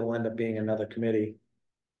think there'll end up being another committee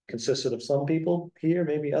consisted of some people here,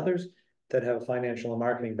 maybe others, that have a financial and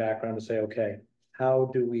marketing background to say, okay,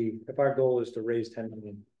 how do we, if our goal is to raise 10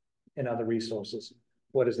 million in other resources,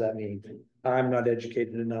 what does that mean? I'm not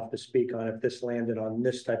educated enough to speak on if this landed on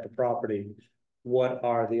this type of property, what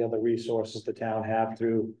are the other resources the town have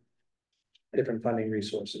through different funding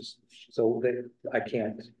resources? So I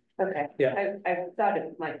can't. Okay. Yeah. I thought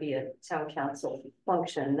it might be a town council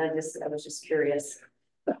function. I was just curious.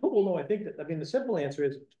 Well, no, I think that, the simple answer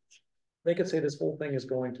is they could say this whole thing is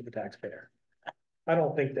going to the taxpayer. I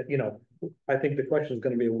don't think that, I think the question is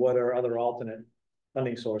going to be what are other alternate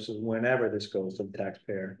funding sources whenever this goes to the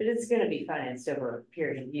taxpayer. But it's going to be financed over a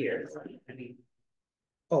period of years.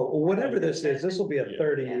 Oh, well, whatever this is, this will be a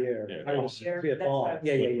 30-year. Yeah. I would be a bond.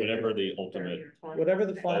 Yeah. Whatever the ultimate, whatever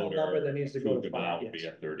the final number that needs to go to about bond. would be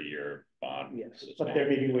a 30-year bond. Yes. But there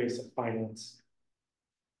may be ways to finance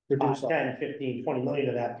 10, 15, 20 million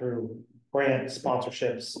of that through grants,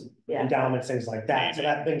 sponsorships, endowments, things like that. So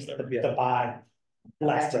that brings the buy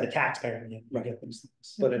less to the taxpayer.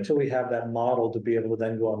 But until we have that model to be able to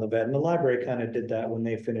then go on the vet, and the library kind of did that when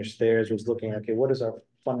they finished theirs, was looking, okay, what is our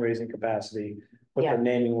fundraising capacity? With the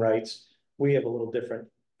naming rights, we have a little different,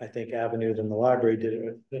 I think, avenue than the library did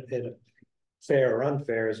it fair or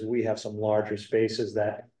unfair is we have some larger spaces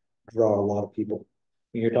that draw a lot of people.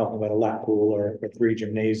 You're talking about a lap pool or 3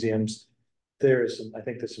 gymnasiums. I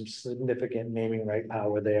think there's some significant naming right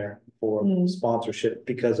power there for sponsorship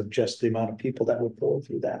because of just the amount of people that would pull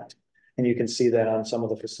through that. And you can see that on some of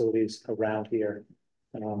the facilities around here,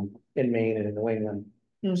 in Maine and in New England.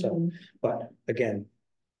 So, but again,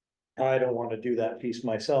 I don't want to do that piece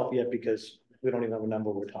myself yet because we don't even have a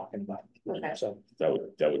number we're talking about. Okay. So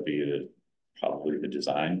that would be probably the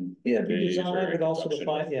design. yeah, the phase design, or but also the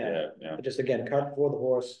conception. yeah. Just again, cart before the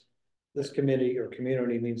horse. This committee or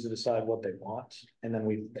community needs to decide what they want, and then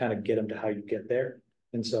we kind of get them to how you get there.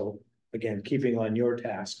 And so again, keeping on your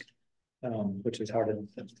task, which is harder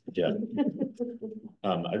than. Yeah.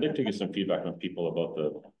 I'd like to get some feedback from people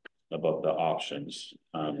about the options.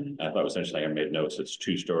 I thought it was interesting. I made notes. It's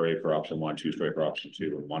 2-story for option 1, 2-story for option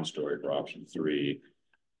 2, and 1-story for option 3.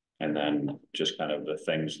 And then just kind of the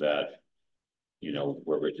things that, you know,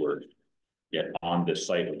 where we're on this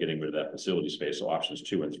site, we're getting rid of that facility space. So options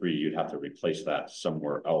 2 and 3, you'd have to replace that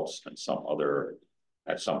somewhere else and some other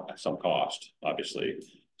at some cost, obviously.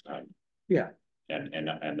 Yeah.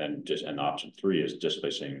 And then just an option 3 is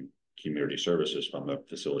displacing community services from the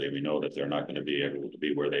facility. We know that they're not going to be able to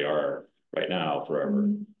be where they are right now forever.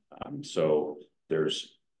 So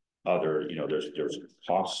there's other, you know, there's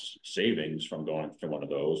cost savings from going to one of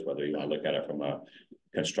those, whether you want to look at it from a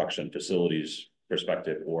construction facilities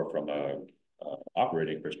perspective or from a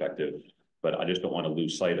operating perspective. But I just don't want to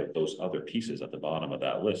lose sight of those other pieces at the bottom of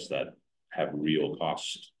that list that have real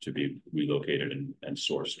costs to be relocated and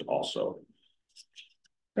sourced also.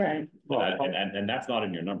 Right. And that's not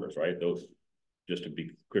in your numbers, right? Those, just to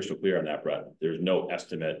be crystal clear on that, Brett, there's no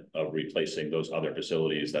estimate of replacing those other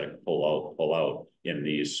facilities that pull out in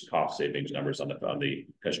these cost savings numbers on the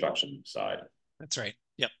construction side. That's right.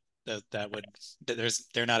 Yep.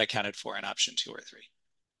 They're not accounted for in option 2 or 3.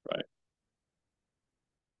 Right.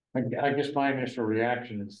 I guess my initial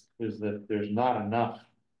reaction is that there's not enough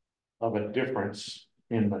of a difference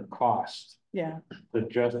in the cost. Yeah. To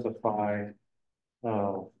justify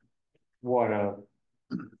what a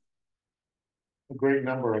great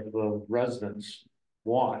number of the residents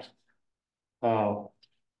want. I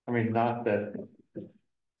mean, not that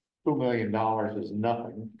 $2 million is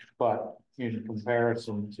nothing, but in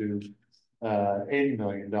comparison to $80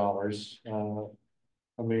 million,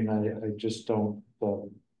 I mean, I just don't.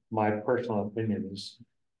 My personal opinion is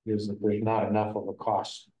that there's not enough of a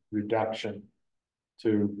cost reduction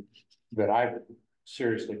that I would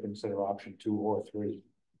seriously consider option 2 or 3.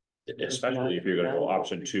 Especially if you're going to go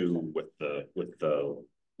option 2 with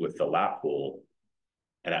the lap pool,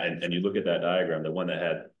 and you look at that diagram, the one that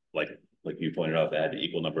had like you pointed out, that had the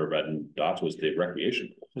equal number of red and dots was the recreation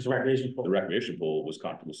pool. It was a recreation pool. The recreation pool was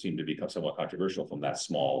seemed to be somewhat controversial from that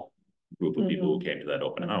small group of people who came to that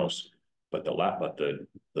open house. But the lap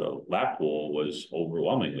pool was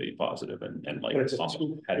overwhelmingly positive and like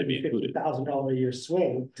had to be included. $50,000 a year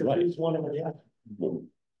swing to choose one over the other.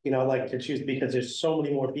 You know, like to choose, because there's so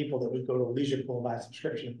many more people that would go to a leisure pool and buy a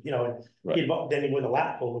subscription, you know, than with a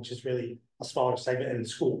lap pool, which is really a smaller segment in the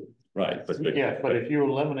school. Right. But if you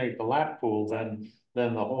eliminate the lap pool, then the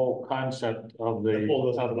whole concept of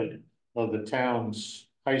the town's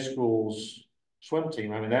high school's swim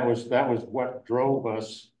team, I mean, that was what drove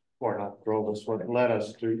us, or not drove us, what led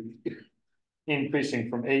us to increasing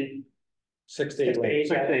from 6 to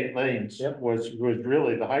 8 lanes. Yep. was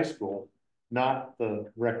really the high school, not the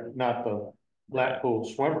lap pool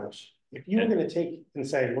swimmers. If you were going to take and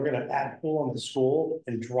say, we're going to add pool on the school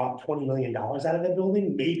and drop $20 million out of that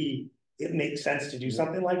building, maybe it makes sense to do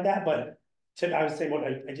something like that. But I would say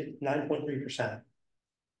I did 9.3%.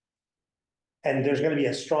 And there's going to be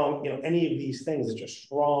a strong, you know, any of these things is a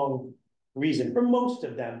strong reason for most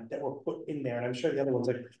of them that were put in there. And I'm sure the other ones,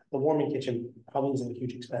 like the warming kitchen, probably isn't a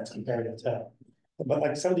huge expense compared to, but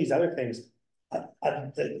like some of these other things,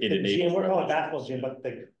 the gym, we're calling it basketball gym, but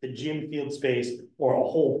the gym field space or a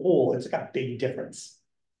whole pool, it's like a big difference.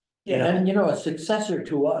 Yeah, and you know, a successor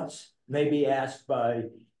to us may be asked by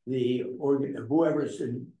whoever's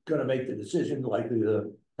going to make the decision, likely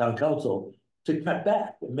the town council, to cut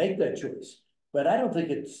back and make that choice. But I don't think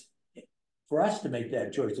it's for us to make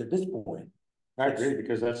that choice at this point. I agree,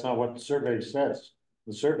 because that's not what the survey says.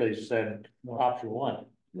 The survey said option 1.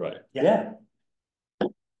 Right. Yeah.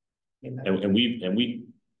 And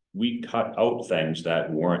we cut out things that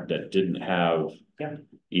didn't have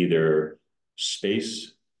either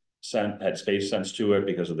space sense to it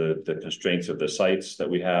because of the constraints of the sites that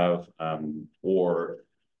we have, or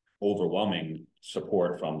overwhelming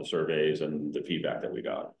support from the surveys and the feedback that we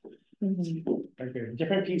got. Like a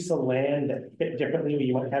different piece of land that fit differently, where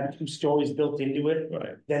you might have 2 stories built into it.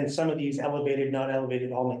 Right. Then some of these elevated, not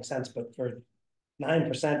elevated, all make sense, but for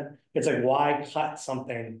 9%, it's like, why cut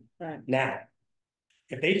something Right. now?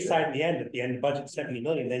 If they decide at the end budget 70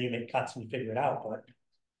 million, then you make cuts and you figure it out, but I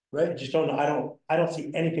Right, just don't know, I don't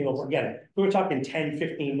see anything over, again, if we were talking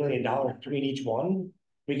 10-15 million dollars between each one,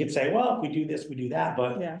 we could say, well, if we do this, we do that,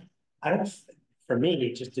 but Yeah. I don't, for me,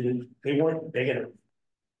 it just didn't, they weren't big enough.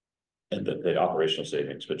 And the operational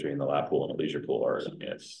savings between the lap pool and the leisure pool are, I mean,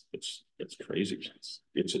 it's crazy.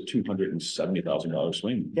 It's a $270,000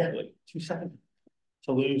 swing. Yeah. Really. 2 seconds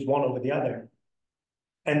to lose one over the other.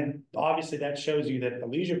 And obviously that shows you that the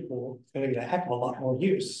leisure pool is gonna get a heck of a lot more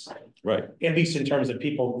use, Right, at least in terms of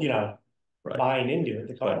people, right. buying into it,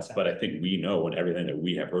 the But concept. I think we know, and everything that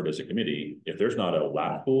we have heard as a committee, if there's not a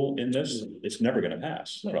lap pool in this, it's never gonna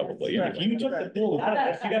pass, probably. Right. If you took the bill out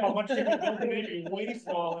of this, you'd have a much different building, it'd be way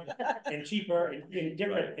smaller and cheaper and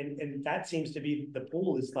different, and that seems to be, the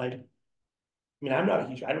pool is like. I mean, I'm not a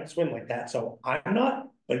huge, I don't swim like that, so I'm not,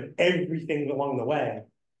 but everything along the way.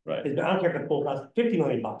 Right. I don't care if the pool costs 50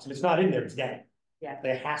 million bucks, if it's not in there, it's dead. Yeah.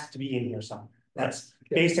 There has to be in here somewhere, that's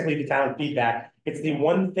basically the town feedback, it's the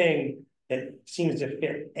one thing that seems to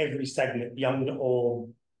fit every segment, young to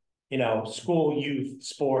old. School, youth,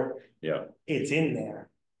 sport, Yeah, it's in there.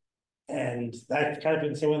 And I've kind of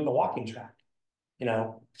been saying with the walking track, and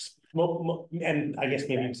I guess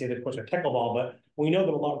maybe you can say that of course with pickleball, but we know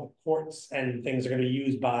that a lot of the courts and things are gonna be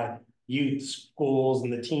used by youth, schools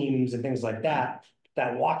and the teams and things like that.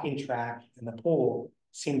 That walking track and the pool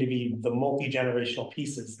seem to be the multi-generational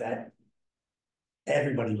pieces that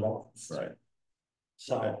everybody wants. right.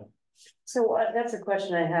 So, So that's a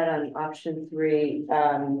question I had on option 3.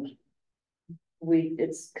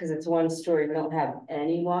 It's because it's 1 story, we don't have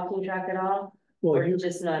any walking track at all, or Well, it's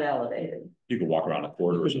just not elevated. You can walk around a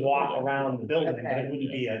quarter. you could walk around the building, but Okay. it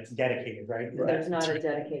wouldn't be a dedicated, right? There's not a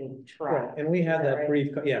dedicated right, track. and we had Is that that right?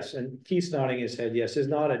 brief, yes, and Keith's nodding his head, yes, there's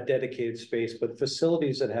not a dedicated space, but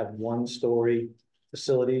facilities that have 1-story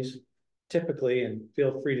facilities. Typically, and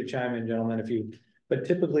feel free to chime in, gentlemen, but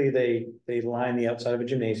typically they line the outside of a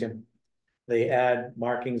gymnasium. They add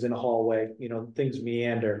markings in a hallway, things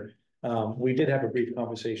meander. We did have a brief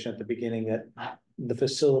conversation at the beginning that the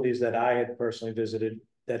facilities that I had personally visited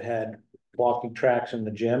that had walking tracks in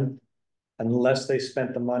the gym, unless they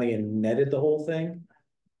spent the money and netted the whole thing,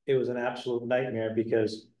 it was an absolute nightmare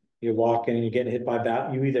because you're walking and you're getting hit by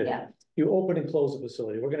you open and close the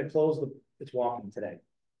facility. We're gonna close it's walking today.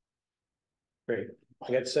 Great.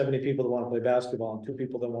 I got 70 people that want to play basketball and 2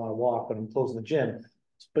 people that want to walk, but I'm closing the gym.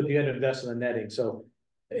 But you had to invest in the netting. So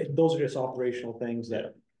those are just operational things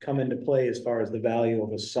that come into play as far as the value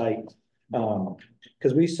of a site.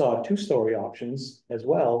 Because we saw 2-story options as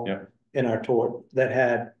well in our tour that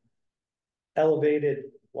had elevated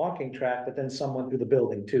walking track, but then someone through the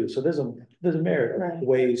building too. So there's a myriad of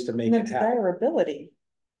ways to make And it the happen. desirability,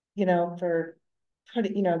 for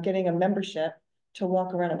getting a membership to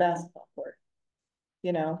walk around a basketball court.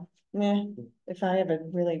 If I have a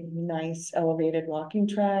really nice elevated walking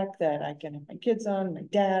track that I can have my kids on, my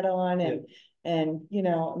dad on, and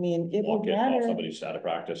I mean, it would Walk in while matter. somebody's out of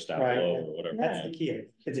practice down Right. below or whatever. That's the key.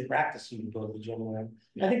 Kids at practice, you can go to the gym.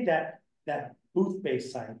 I think that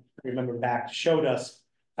booth-based site, remember back, showed us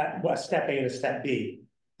what step A and step B.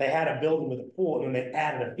 They had a building with a pool and then they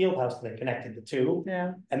added a field house and they connected the two.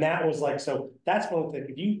 Yeah. And that was like, so that's one thing.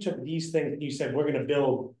 If you took these things and you said, we're gonna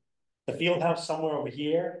build the field house somewhere over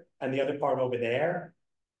here and the other part over there.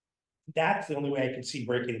 That's the only way I could see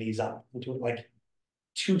breaking these up into like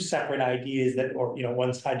 2 separate ideas that, or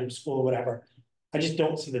one side to school or whatever. I just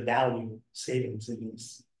don't see the value savings in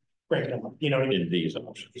these. Break them up, what I mean? In these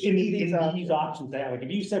options. In these options there, like if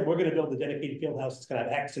you said, we're gonna build a dedicated field house, it's gonna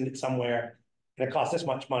have X in it somewhere. And it costs this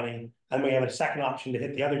much money, and we have a second option to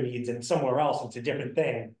hit the other needs, and somewhere else, it's a different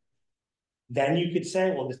thing. Then you could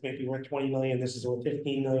say, well, this may be worth 20 million, this is worth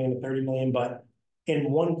 15 million, 30 million, but in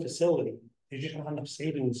one facility, there's just not enough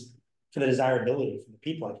savings for the desirability for the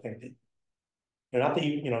people, I think that. Not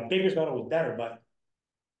that bigger's not always better, but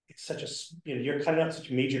it's such a, you're cutting out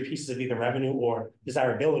such major pieces of either revenue or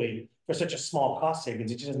desirability for such a small cost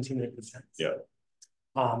savings, it just doesn't seem to make sense. Yeah.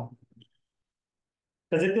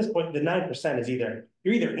 Because at this point, the 9% is you're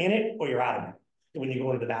either in it or you're out of it when you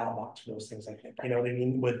go into the ballot box for those things, I think. You know what I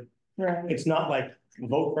mean? It's not like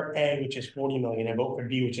vote for A, which is 40 million, and vote for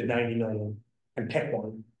B, which is 90 million, and pick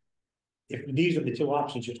one. If these are the 2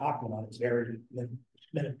 options you're talking about, it's very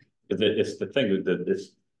It's the thing that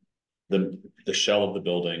it's the shell of the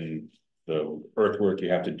building, the earthwork you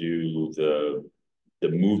have to do, the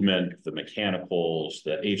movement, the mechanicals,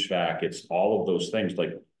 the HVAC, it's all of those things.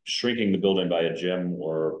 Like shrinking the building by a gym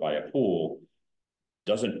or by a pool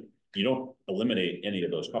you don't eliminate any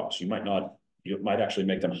of those costs. You might actually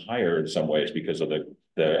make them higher in some ways because of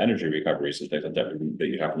the energy recoveries and things like that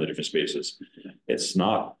you have in the different spaces. It's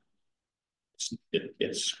not,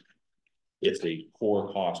 it's a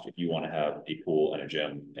core cost if you want to have a pool and a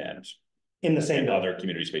gym and in the same other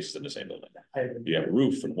community spaces in the same building. I, You have a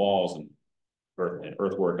roof and walls and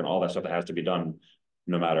earthwork and all that stuff that has to be done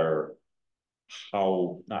no matter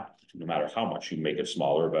how much you make it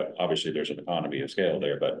smaller, but obviously there's an economy of scale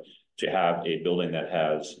there. But to have a building that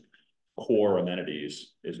has core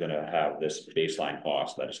amenities is going to have this baseline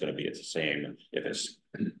cost that is going to be the same if it's,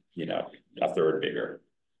 a third bigger.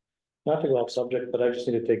 Not to go off subject, but I just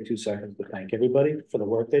need to take 2 seconds to thank everybody for the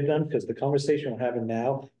work they've done, because the conversation we're having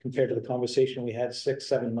now compared to the conversation we had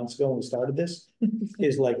 6-7 months ago when we started this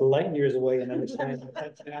is like light years away and understanding.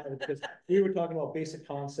 Because we were talking about basic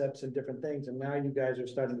concepts and different things, and now you guys are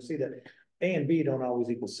starting to see that A and B don't always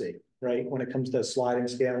equal C, right? When it comes to sliding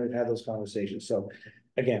scale, we've had those conversations. So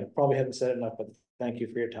again, probably haven't said it enough, but thank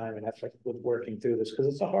you for your time and effort with working through this, because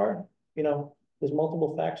it's a hard, there's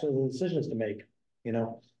multiple factions and decisions to make,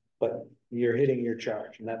 but you're hitting your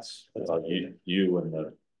charge, and that's you and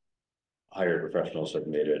the hired professionals have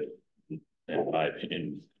made it, in my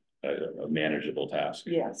opinion, a manageable task.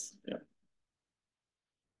 Yes. Yeah.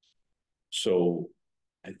 So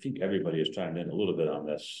I think everybody has chimed in a little bit on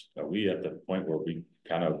this. Are we at the point where we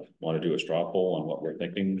kind of want to do a straw poll on what we're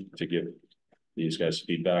thinking to give these guys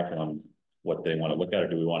feedback on what they want to look at, or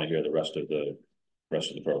do we want to hear the rest of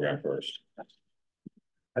the program first?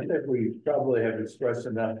 I think we probably have expressed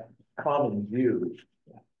enough common view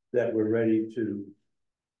that we're ready to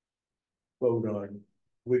vote on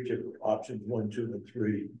which of options 1, 2, and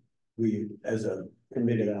 3 we, as a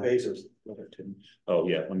committee basis. Oh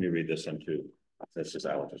yeah, let me read this into. This is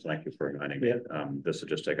Alex. Thank you for reminding me. This will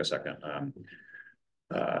just take a second.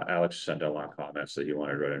 Alex sent out a lot of comments that he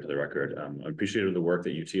wanted right into the record. I appreciated the work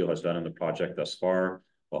that UTL has done in the project thus far.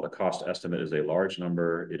 While the cost estimate is a large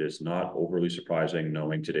number, it is not overly surprising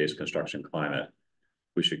knowing today's construction climate.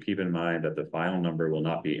 We should keep in mind that the final number will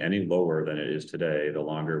not be any lower than it is today. The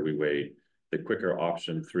longer we wait, the quicker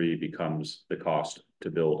option 3 becomes the cost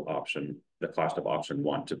of option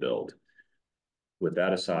 1 to build. With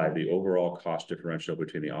that aside, the overall cost differential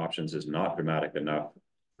between the options is not dramatic enough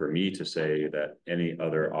for me to say that any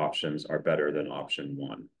other options are better than option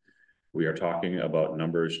 1. We are talking about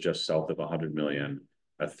numbers just south of 100 million,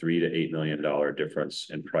 a $3 to $8 million difference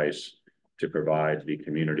in price to provide the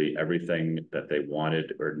community everything that they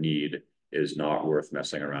wanted or need is not worth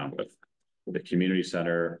messing around with. The community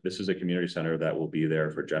center, this is a community center that will be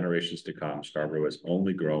there for generations to come. Scarborough is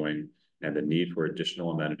only growing, and the need for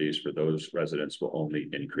additional amenities for those residents will only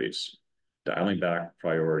increase. Dialing back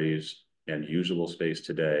priorities and usable space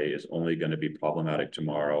today is only going to be problematic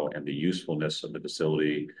tomorrow, and the usefulness of the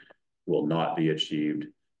facility will not be achieved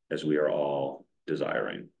as we are all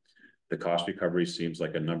desiring. The cost recovery seems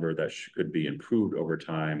like a number that could be improved over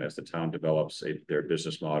time as the town develops their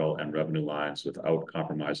business model and revenue lines without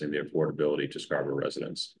compromising the affordability to Scarborough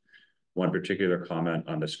residents. One particular comment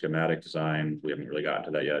on the schematic design, we haven't really gotten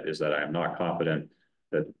to that yet, is that I am not confident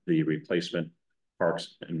that the replacement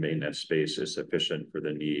parks and maintenance space is sufficient for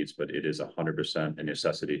the needs, but it is 100% a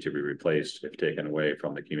necessity to be replaced if taken away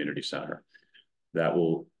from the community center. That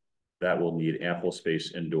will need ample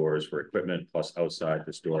space indoors for equipment, plus outside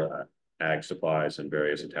to store ag supplies and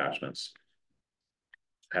various attachments.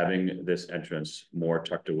 Having this entrance more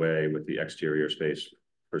tucked away with the exterior space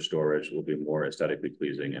for storage will be more aesthetically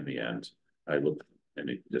pleasing in the end. I look,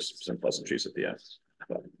 and just some pleasantries at the end.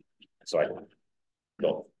 So I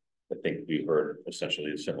think we heard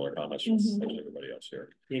essentially similar comments from everybody else here.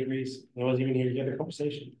 He agrees. I wasn't even here to get the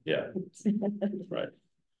conversation. Yeah, right.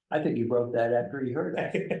 I think you wrote that after you heard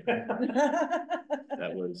it.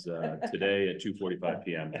 That was today at 2:45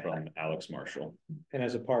 p.m. from Alex Marshall. And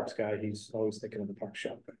as a parks guy, he's always thinking of the park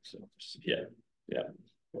shop. So yeah.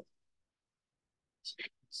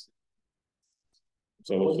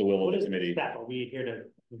 So what's the will of the committee? Are we here to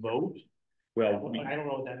vote? Well, I don't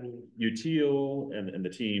know what that means. UTL and the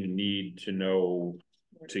team need to know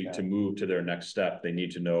to move to their next step. They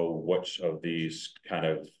need to know which of these kind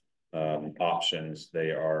of options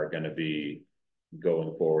they are going to be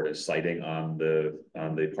going forward as citing on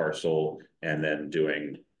the parcel, and then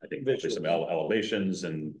doing, I think, some elevations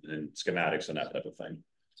and schematics and that type of thing.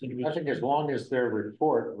 I think as long as their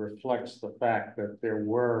report reflects the fact that there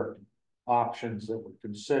were options that were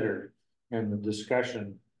considered in the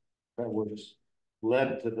discussion that was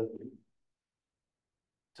led to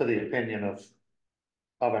the opinion of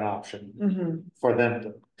an option for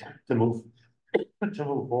them to move to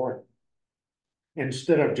move forward.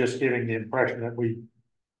 Instead of just giving the impression that we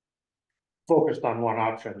focused on one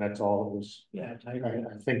option, that's all it was. Yeah, I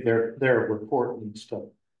think their report needs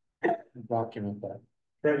to document that.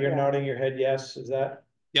 Brett, you're nodding your head, yes, is that?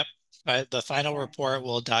 Yep. The final report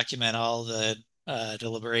will document all the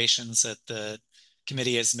deliberations that the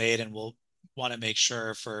committee has made, and we'll want to make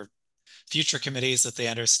sure for future committees that they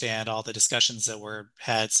understand all the discussions that were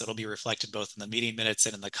had, so it'll be reflected both in the meeting minutes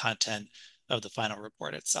and in the content of the final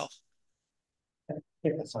report itself. I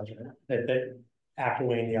think that sounds right. That after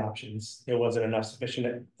weighing the options, there wasn't enough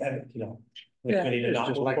sufficient, you know, the Yeah, committee to it's not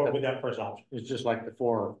just move like forward the- with that first option. It's just like the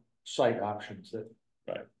 4 site options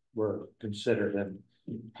that were considered and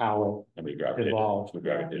how And we it gravitated, evolved.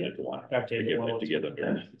 into one. Gravitated To one get it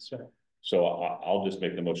together. So, So I'll just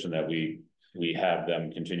make the motion that we have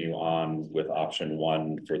them continue on with option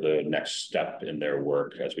 1 for the next step in their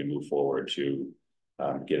work as we move forward to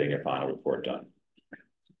getting a final report done.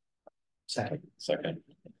 second.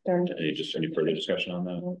 Any further discussion on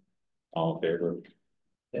that? All in favor?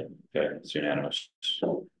 Yeah. Okay, it's unanimous.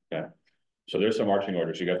 Okay. So there's some marching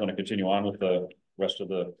orders. You guys want to continue on with the rest of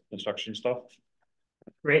the construction stuff?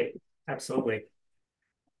 Great, absolutely.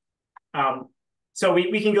 So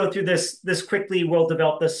we can go through this quickly. We'll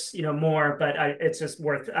develop this, you know, more, but it's just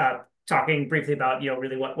worth talking briefly about, you know,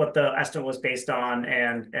 really what the estimate was based on,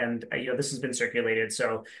 and you know, this has been circulated,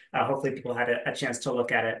 so hopefully people had a chance to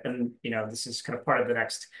look at it. And you know, this is kind of part of the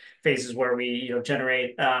next phases where we, you know,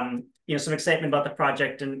 generate you know, some excitement about the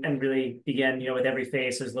project, and really begin, you know, with every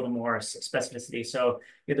phase there's a little more specificity. So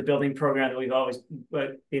you know, the building program that we've always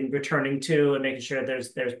been returning to and making sure there's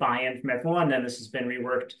buy-in from everyone, and this has been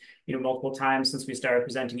reworked, you know, multiple times since we started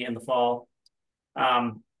presenting it in the fall.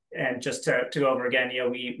 And just to go over again, you know,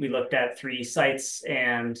 we looked at 3 sites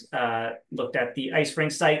and looked at the ice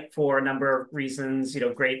rink site for a number of reasons. You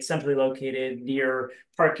know, great, centrally located, near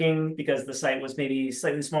parking, because the site was maybe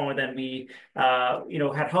slightly smaller than we you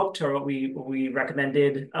know, had hoped, or what we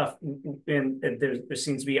recommended. And there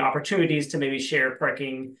seems to be opportunities to maybe share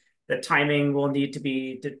parking. The timing will need to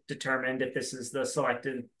be determined if this is the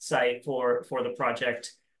selected site for the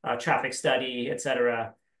project, traffic study,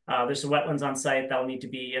 etc. There's some wetlands on site that will need to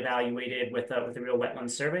be evaluated with a real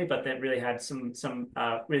wetland survey, but that really had some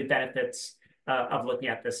really benefits of looking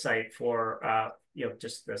at this site for you know,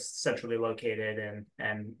 just the centrally located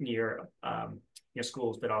and near you know,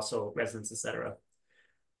 schools, but also residents, etc.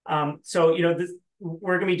 So you know,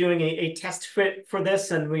 we're going to be doing a test fit for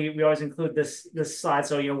this, and we always include this slide.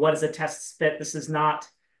 So you know, what is a test fit? This is not.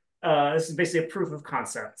 This is basically a proof of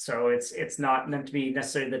concept. So it's not meant to be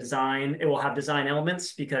necessarily the design. It will have design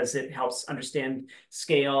elements because it helps understand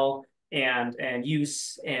scale and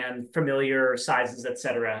use and familiar sizes,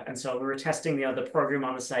 etc. And so we're testing the program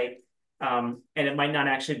on the site. And it might not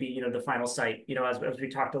actually be, you know, the final site, you know, as we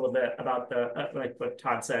talked a little bit about the, like what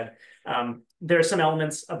Todd said, there are some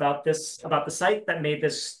elements about the site that made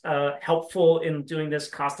this helpful in doing this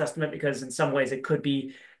cost estimate, because in some ways it could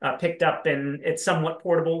be picked up and it's somewhat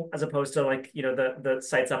portable, as opposed to, like, you know, the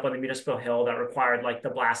sites up on the municipal hill that required like the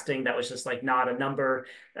blasting. That was just like not a number,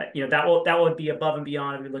 you know, that would be above and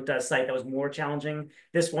beyond if we looked at a site that was more challenging.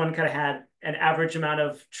 This one kind of had an average amount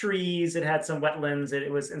of trees. It had some wetlands.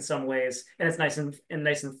 It was in some ways, and it's nice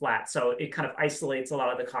and flat. So it kind of isolates a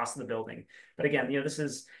lot of the cost of the building. But again, you know, this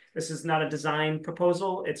is not a design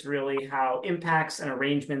proposal. It's really how impacts and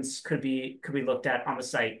arrangements could be looked at on the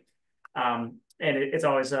site. And it's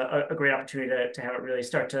always a great opportunity to have it really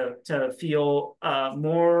start to feel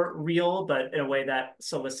more real, but in a way that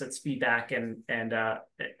solicits feedback and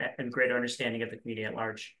greater understanding of the community at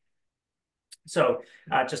large. So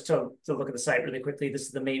just to look at the site really quickly, this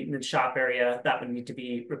is the maintenance shop area that would need to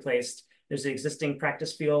be replaced. There's the existing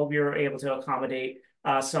practice field. We were able to accommodate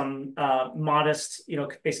some modest, you know,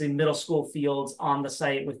 basically middle school fields on the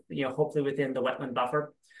site with, you know, hopefully within the wetland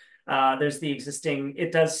buffer. There's the existing,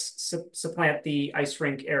 it does supplant the ice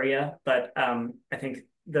rink area, but I think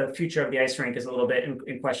the future of the ice rink is a little bit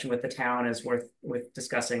in question with the town, is worth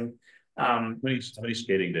discussing. How many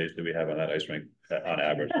skating days do we have on that ice rink on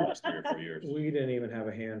average the last 3 or 4 years? We didn't even have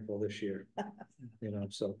a handful this year. You know,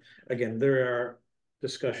 so again, there are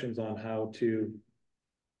discussions on how to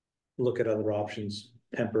look at other options,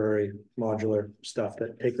 temporary modular stuff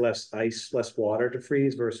that take less ice, less water to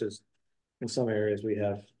freeze, versus in some areas we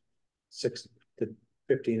have 6 to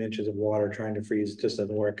 15 inches of water trying to freeze. It just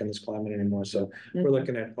doesn't work in this climate anymore. So we're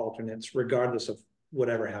looking at alternates regardless of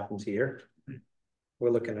whatever happens here. We're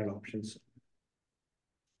looking at options.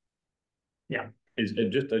 Yeah. Is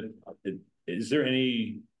there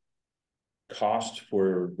any cost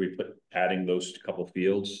for adding those couple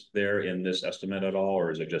fields there in this estimate at all,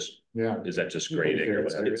 or is it just, Yeah. is that just grading or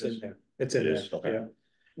what? It's in there. It's in It there, is, okay. yeah.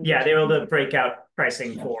 Yeah, they were able to break out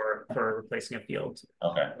pricing for replacing a field.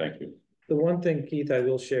 Okay, thank you. The one thing, Keith, I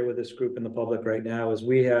will share with this group in the public right now is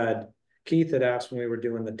Keith had asked when we were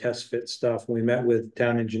doing the test fit stuff, we met with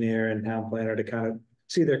town engineer and town planner to kind of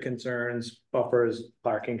see their concerns, buffers,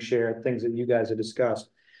 parking share, things that you guys had discussed.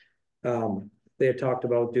 They had talked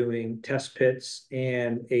about doing test pits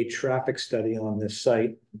and a traffic study on this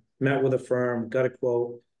site, met with a firm, got a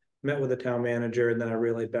quote, met with the town manager, and then I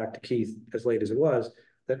relayed back to Keith, as late as it was,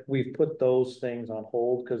 that we've put those things on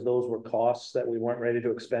hold because those were costs that we weren't ready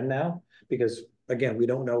to expend now. Because again, we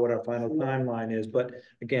don't know what our final timeline is, but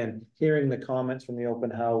again, hearing the comments from the open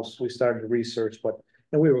house, we started to research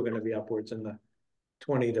and we were going to be upwards in the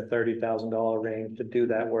 $20,000 to $30,000 range to do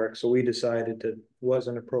that work. So we decided it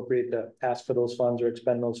wasn't appropriate to ask for those funds or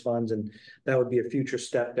expend those funds. And that would be a future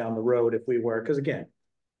step down the road if we were, because again,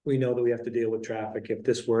 we know that we have to deal with traffic if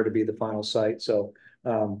this were to be the final site. So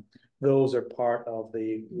those are part of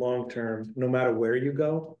the long-term, no matter where you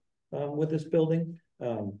go with this building.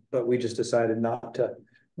 But we just decided not to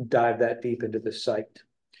dive that deep into this site.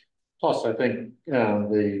 Plus, I think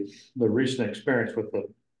the recent experience with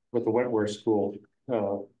the Wentworth School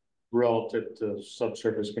relative to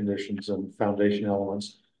subsurface conditions and foundation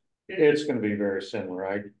elements, it's going to be very similar.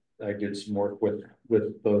 I did some work with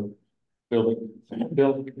the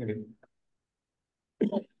building,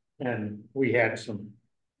 and we had some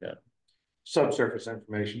subsurface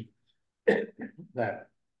information that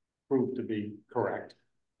proved to be correct,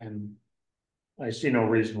 and I see no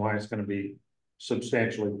reason why it's going to be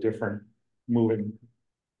substantially different moving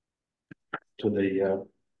to the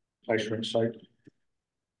ice rink site.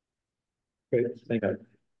 Great, thank you.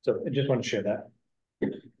 So I just want to share that.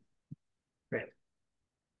 Great.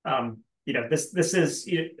 This is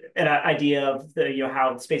an idea of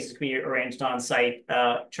how the spaces can be arranged on site,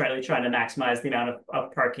 trying to maximize the amount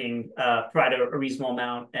of parking, provide a reasonable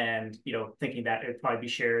amount, and thinking that it would probably be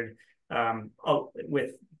shared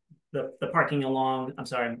with the parking along. I'm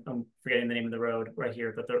sorry, I'm forgetting the name of the road right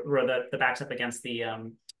here, but the road that backs up against the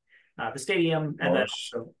stadium, and then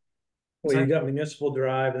also. Well, you got Municipal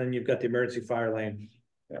Drive, and then you've got the emergency fire lane.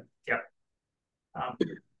 Yeah.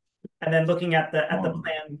 And then looking at the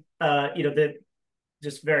plan,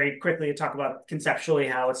 just very quickly to talk about conceptually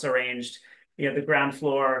how it's arranged. The ground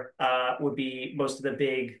floor would be most of the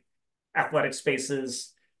big athletic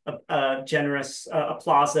spaces, a generous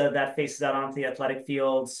plaza that faces out onto the athletic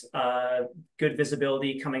fields, good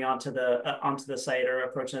visibility coming onto the site or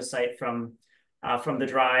approaching the site from the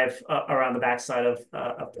drive around the backside of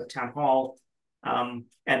the town hall, and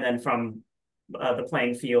then from the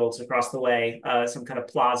playing fields across the way, some kind of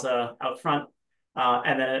plaza out front,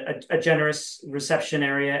 and then a generous reception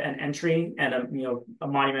area and entry, and a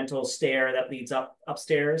monumental stair that leads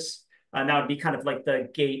upstairs. And that would be kind of like the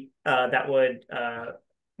gate that would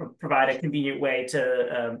provide a convenient way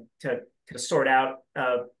to sort out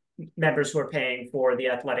members who are paying for the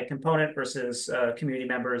athletic component versus community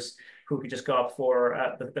members who could just go up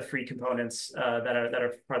for the free components that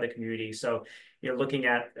are part of the community. So you're looking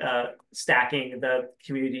at stacking the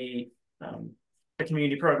community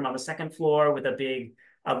program on the second floor with a big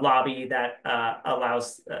lobby that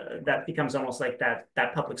allows that becomes almost like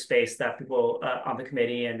that public space that people on the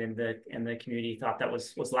committee and in the community thought that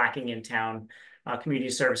was lacking in town. Community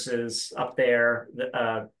services up there,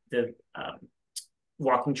 the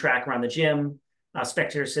walking track around the gym,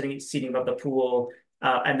 spectator seating above the pool,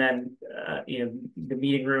 and then the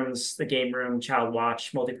meeting rooms, the game room, child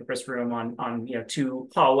watch, multi-purpose room on two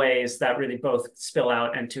hallways that really both spill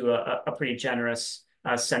out into a pretty generous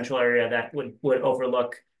central area that would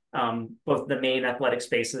overlook both the main athletic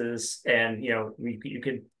spaces, and you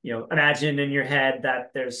could imagine in your head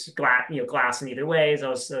that there's glass in either way.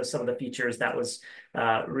 Those some of the features that was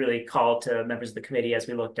really called to members of the committee as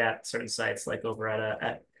we looked at certain sites like over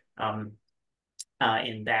at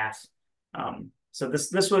in Bath. So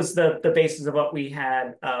this was the basis of what we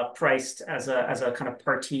had priced as a kind of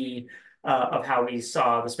partie of how we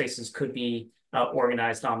saw the spaces could be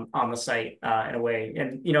organized on the site in a way.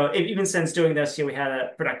 And even since doing this, we had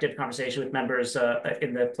a productive conversation with members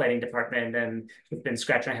in the planning department, and we've been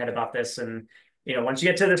scratching our head about this. And once you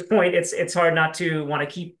get to this point, it's hard not to want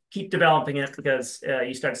to keep developing it, because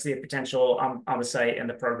you start to see the potential on the site and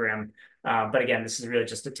the program. But again, this is really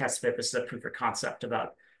just a test fit. This is a proof of concept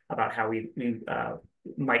about how we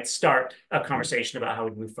might start a conversation about how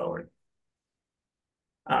we move forward.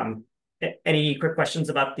 Any quick questions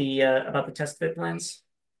about the test fit plans?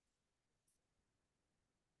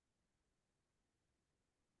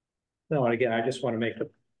 No, and again, I just want to make the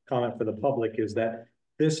comment for the public is that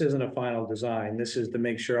this isn't a final design. This is to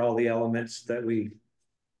make sure all the elements that we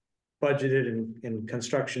budgeted and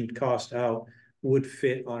construction cost out would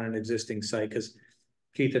fit on an existing site. Because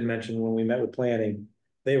Keith had mentioned when we met with planning,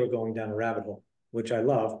 they were going down a rabbit hole, which I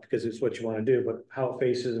love because it's what you want to do, but how it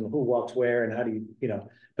faces and who walks where and how do you,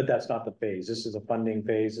 but that's not the phase. This is a funding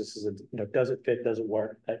phase. This is does it fit? Does it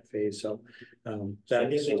work? That phase. So that's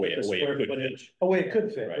a way it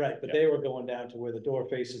could fit. Right. But they were going down to where the door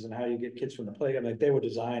faces and how you get kids from the playground. Like they were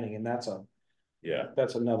designing, and that's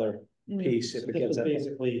another piece. If it gets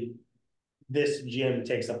basically, this gym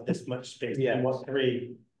takes up this much space. Yeah. You want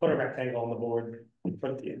 3, put a rectangle on the board,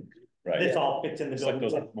 put the. Right. This all fits in the It's building.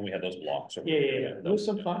 like those, when we had those blocks. Yeah. There was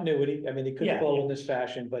some continuity. I mean, it could Yeah. flow in this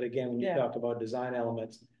fashion, but again, when you Yeah. talk about design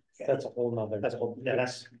elements, that's a whole nother. There's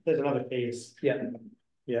another phase. Yeah.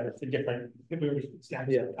 Yeah. It's a different.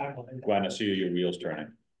 Yeah. Glad to see your wheels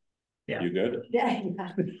turning. Yeah. You good? Yeah.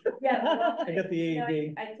 Yeah. I got the You know,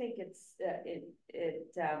 AED. I think it's,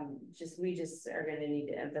 we just are gonna need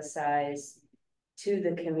to emphasize to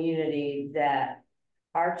the community that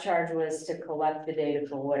our charge was to collect the data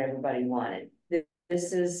for what everybody wanted.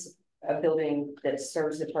 This is a building that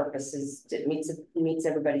serves the purposes, that meets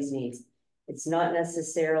everybody's needs. It's not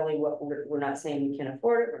necessarily what we're not saying we can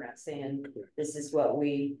afford it. We're not saying this is what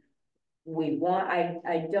we want.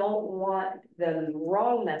 I don't want the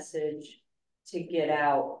wrong message to get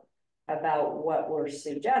out about what we're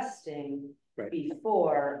suggesting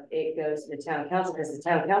before it goes to the town council, because the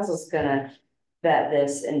town council's gonna vet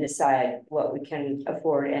this and decide what we can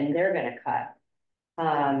afford, and they're gonna cut.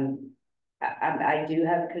 I do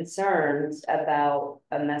have concerns about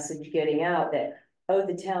a message getting out that, oh,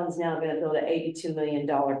 the town's now gonna build an $82 million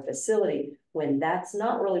facility, when that's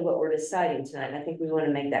not really what we're deciding tonight. And I think we want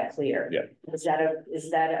to make that clear. Yeah. Is that a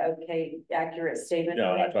okay, accurate statement?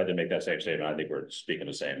 No, I tried to make that same statement. I think we're speaking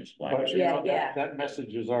the same language. But Yeah. that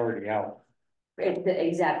message is already out.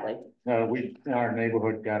 Exactly. We, in our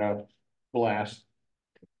neighborhood, got a blast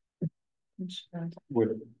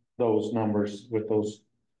with those numbers, with those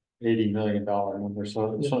 $80 million numbers.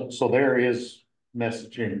 So there is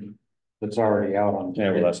messaging that's already out on.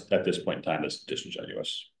 Yeah, well, that's at this point in time, it's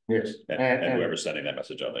disingenuous. Yes. And whoever's sending that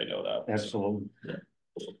message out, they know that. Absolutely.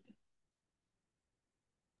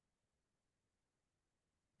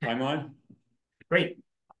 Timeline? Great.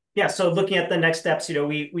 Yeah, so looking at the next steps,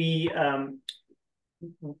 we are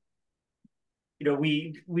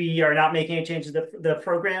not making any changes to the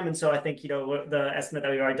program, and so I think the estimate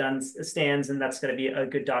that we've already done stands, and that's going to be a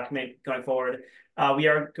good document going forward. We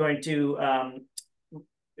are going to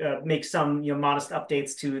make some modest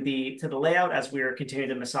updates to the layout as we're continuing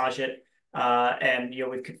to massage it. And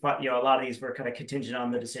we've a lot of these were kind of contingent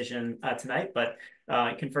on the decision tonight, but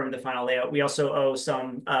confirmed the final layout. We also owe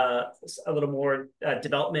some a little more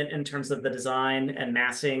development in terms of the design and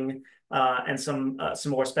massing, and some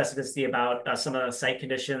more specificity about some of the site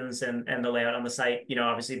conditions and the layout on the site.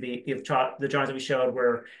 Obviously the drawings that we showed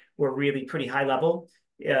were really pretty high level.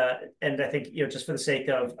 And I think just for the sake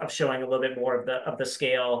of showing a little bit more of the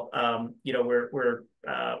scale, we're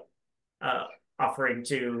offering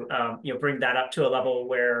to bring that up to a level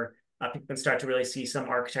where people can start to really see some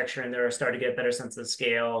architecture in there, start to get a better sense of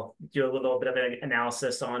scale, do a little bit of an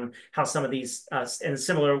analysis on how some of these, in a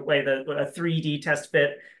similar way, a 3D test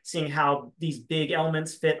fit, seeing how these big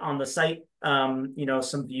elements fit on the site,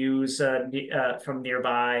 some views from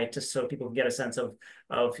nearby, just so people can get a sense of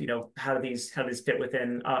how do these fit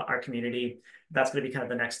within our community. That's going to be kind of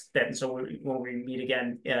the next bit. And so when we meet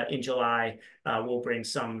again in July, we'll bring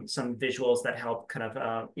some visuals that help kind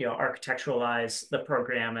of architecturalize the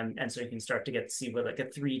program, and so you can start to see what like a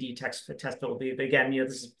 3D test will be. But again,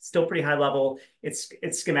 this is still pretty high level. It's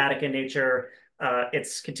schematic in nature.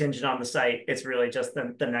 It's contingent on the site. It's really just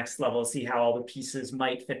the next level to see how all the pieces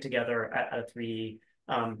might fit together at a 3D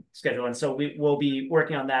schedule. And so we will be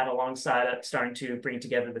working on that alongside starting to bring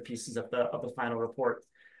together the pieces of the final report.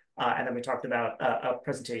 And then we talked about a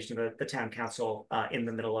presentation of the town council in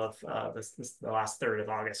the middle of the last third of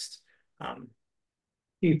August.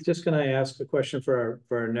 Keith, just can I ask a question for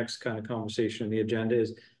our next kind of conversation? The agenda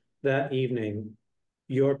is that evening,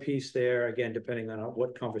 your piece there, again, depending on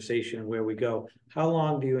what conversation and where we go, how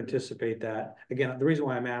long do you anticipate that? Again, the reason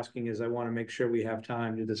why I'm asking is I want to make sure we have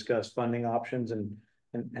time to discuss funding options and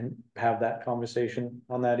have that conversation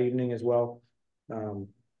on that evening as well.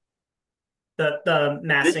 The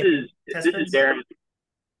massing. This is Darren.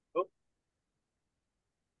 Oh.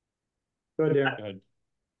 Go ahead, Darren. Go ahead.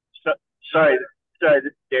 Sorry,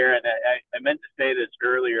 this is Darren. I meant to say this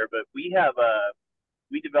earlier, but we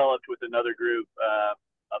developed with another group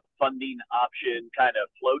funding option kind of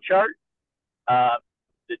flow chart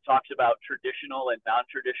that talks about traditional and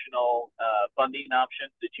non-traditional funding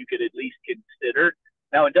options that you could at least consider.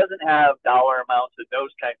 Now, it doesn't have dollar amounts and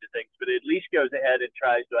those kinds of things, but it at least goes ahead and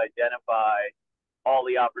tries to identify all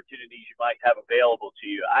the opportunities you might have available to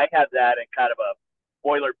you. I have that in kind of a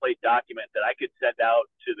boilerplate document that I could send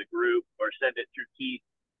out to the group or send it through Keith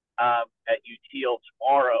at UTL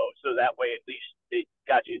tomorrow. So that way, at least it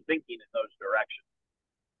got you thinking in those directions.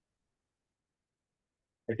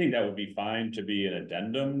 I think that would be fine to be an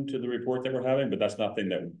addendum to the report that we're having, but that's nothing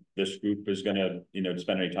that this group is gonna,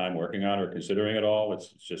 spend any time working on or considering at all.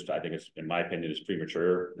 It's just, I think it's, in my opinion, it's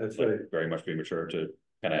premature. That's like, right. Very much premature to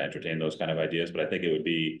kind of entertain those kind of ideas, but I think it would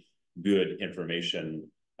be good information.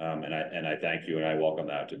 And I thank you and I welcome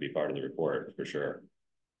that to be part of the report for sure.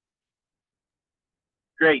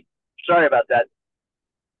 Great. Sorry about that.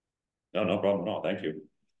 No problem at all. Thank you.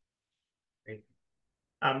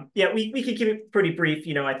 Yeah, we can keep it pretty brief.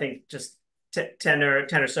 I think just 10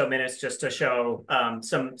 or so minutes just to show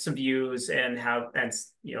some views and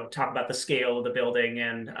talk about the scale of the building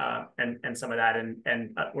and some of that,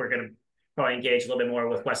 and we're going to probably engage a little bit more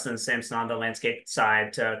with Weston and Sampson on the landscape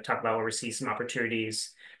side to talk about where we see some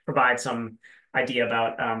opportunities, provide some idea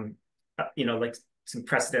about like some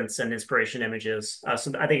precedents and inspiration images.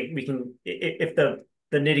 So I think we can, if the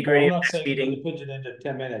nitty-gritty I'm not of this saying meeting. put it into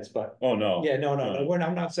 10 minutes, but Oh, no. yeah, no.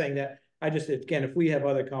 I'm not saying that. I just, again, if we have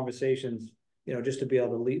other conversations, just to be able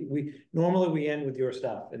to lead, we end with your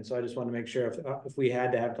stuff. And so I just want to make sure if we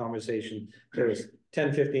had to have conversation, there was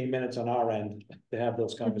 10, 15 minutes on our end to have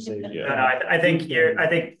those conversations. Yeah. I think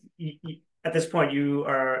at this point,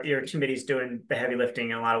 your committee's doing the heavy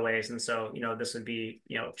lifting in a lot of ways. And so, this would be,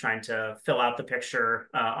 trying to fill out the picture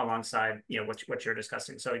alongside, what you're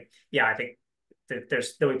discussing. So yeah, I think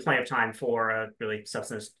there'll be plenty of time for a really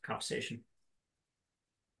substantive conversation.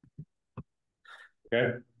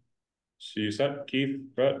 Okay. So you set, Keith,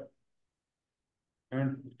 Brett?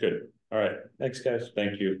 Good. All right. Thanks, guys.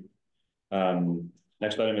 Thank you.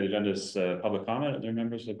 Next item on the agenda is public comment. Are there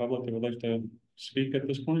members of the public that would like to speak at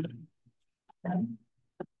this point? Go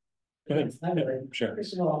ahead. Yeah, sure.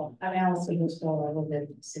 First of all, I'm Allison Wistall. I live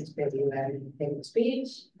at 6 Bayview Avenue, Hayward Beach.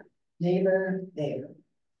 Neighbor.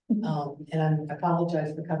 And I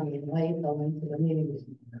apologize for coming in late. I went to the meeting,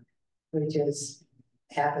 which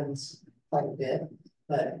happens quite a bit,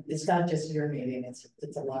 but it's not just your meeting.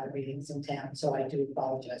 It's a lot of meetings in town, so I do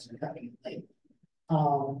apologize for coming in late.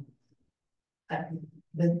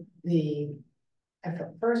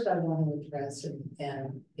 First I want to address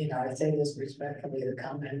and I say this respectfully, the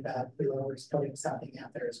comment about whoever's putting something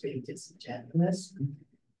out there as being disingenuous.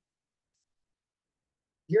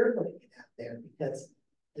 You're putting it out there because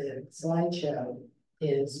the slideshow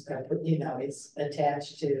is, it's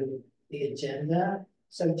attached to the agenda.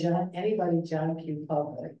 So anybody John Q.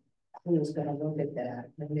 Public who is going to look at that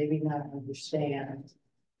and maybe not understand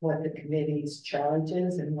what the committee's charge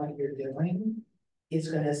is and what you're doing is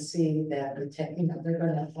going to see that they're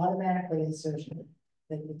going to automatically assert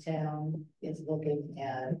that the town is looking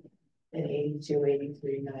at an $82,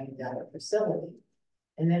 $83, $90 facility.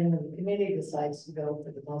 And then when the committee decides to go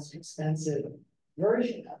for the most expensive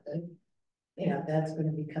version of it, that's going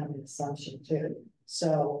to become an assumption too.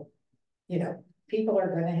 So, people are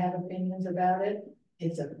going to have opinions about it.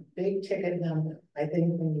 It's a big ticket number. I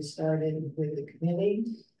think when you started with the committee,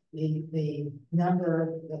 the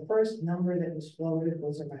first number that was floated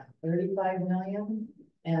was around 35 million.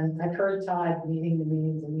 And I've heard Todd meeting the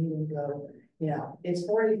meeting go, it's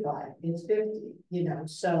 45, it's 50,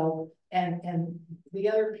 so, and the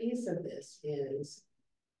other piece of this is,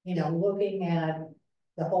 looking at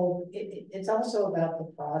the whole, it's also about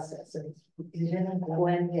the process. And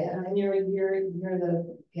and you're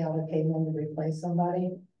the gal that came in to replace somebody.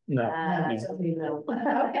 No. No.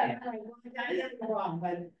 Okay, I get it wrong,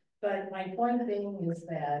 but my point being is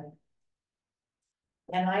that,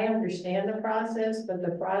 and I understand the process, but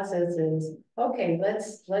the process is, okay,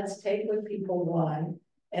 let's take what people want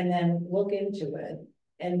and then look into it.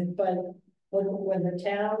 But when the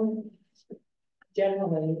town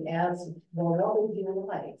generally asks, well, what would you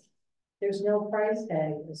like? There's no price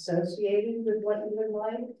tag associated with what you would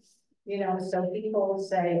like. So people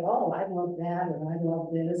say, oh, I love that and I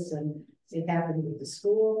love this. And it happened with the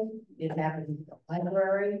school, it happened with the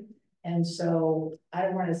library. And so I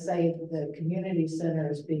don't want to say the community center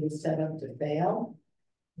is being set up to fail,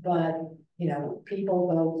 but people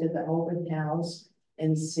go to the open house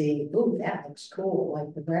and see, ooh, that looks cool.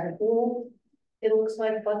 Like the rec pool, it looks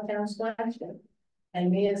like Funtown's flagship. And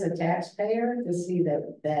me as a taxpayer to see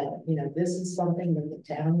that this is something that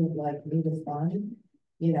the town would like me to fund,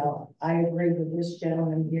 You know, I agree with this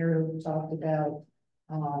gentleman here who talked about,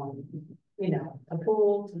 you know, a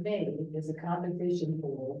pool to me is a competition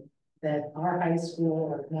pool that our high school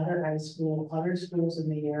or another high school, other schools in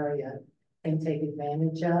the area can take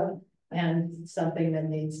advantage of, and something that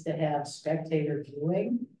needs to have spectator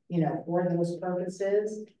viewing, you know, for those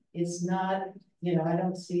purposes. It's not, you know, I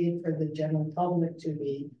don't see it for the general public to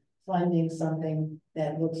be funding something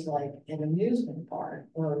that looks like an amusement park,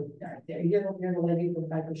 or you're the lady from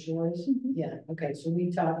Piper Shores? Mhm. Yeah, okay, so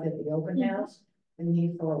we talked at the open house, the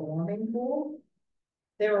need for a warming pool.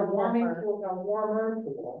 They're a warmer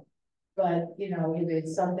pool, but you know, if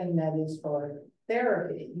it's something that is for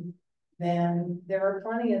therapy, then there are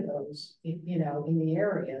plenty of those, you know, in the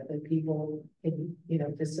area that people, you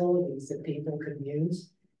know, facilities that people could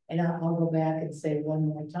use. And I'll go back and say one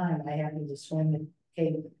more time, I happened to swim at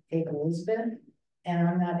Cape Elizabeth, and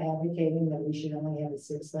I'm not advocating that we should only have a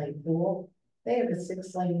 6-lane pool. They have a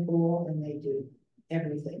 6-lane pool and they do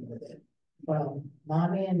everything with it, from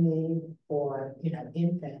mommy and me for, you know,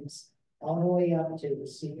 infants, all the way up to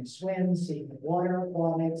senior swim, senior water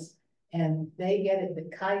aquatics, and they get it, the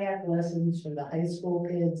kayak lessons for the high school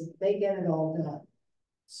kids, they get it all done.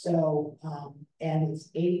 So, and it's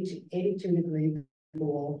 82 degree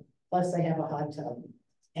pool, plus they have a hot tub,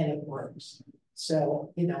 and it works.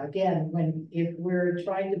 So, you know, again, if we're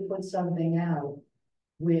trying to put something out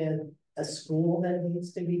with a school that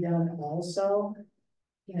needs to be done also,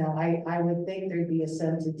 you know, I would think there'd be a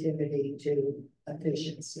sensitivity to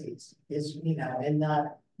efficiencies, is, you know, and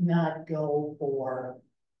not go for,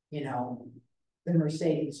 you know, the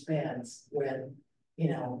Mercedes-Benz when, you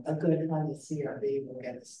know, a good Honda CRV will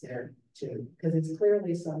get us there too, because it's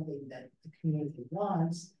clearly something that the community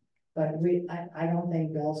wants, but I don't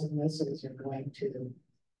think bells and whistles are going to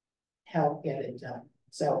help get it done.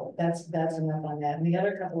 So that's enough on that. And the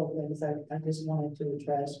other couple of things I just wanted to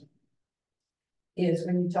address is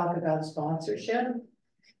when you talk about sponsorship,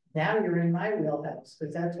 now you're in my wheelhouse,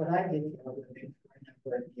 because that's what I did for a living for a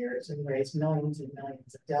number of years and raised millions and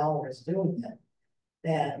millions of dollars doing it.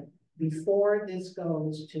 Then before this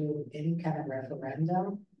goes to any kind of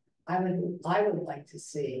referendum, I would like to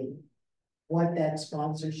see what that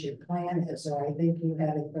sponsorship plan is. So I think you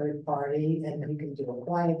had a third party, and you can do a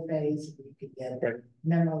quiet phase, you could get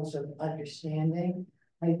memos of understanding.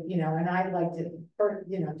 Like, you know, and I'd like to,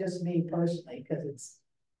 you know, just me personally, because it's,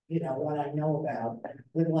 you know, what I know about,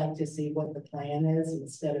 would like to see what the plan is,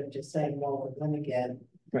 instead of just saying, well, we're going to get,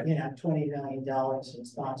 you know, $20 million in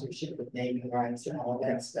sponsorship with naming rights and all of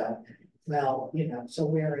that stuff. Well, you know, so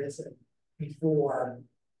where is it before,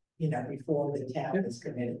 you know, before the town is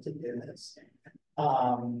committed to do this?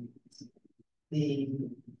 The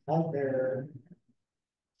other,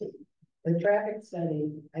 the traffic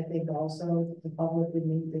study, I think also the public would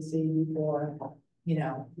need to see before, you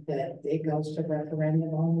know, that it goes to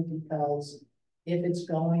referendum, only because if it's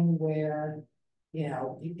going where, you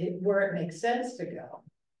know, where it makes sense to go,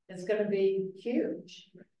 it's going to be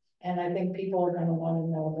huge. And I think people are going to want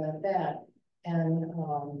to know about that. And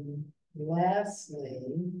lastly,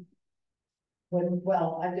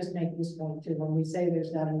 I just make this point too, when we say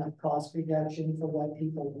there's not enough cost reduction for what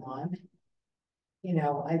people want, you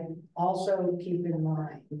know, I also keep in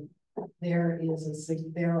mind, there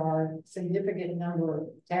are significant number of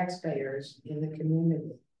taxpayers in the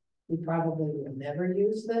community who probably will never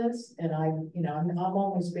use this. And you know, I'm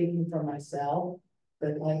only speaking for myself,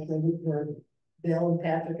 but like where Bill and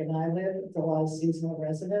Patrick and I live, it's a lot of seasonal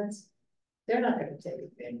residents. They're not going to take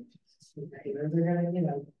advantage of this, or they're going to, you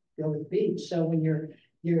know, go to the beach. So when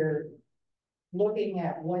you're looking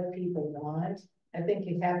at what people want, I think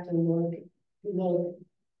you have to look,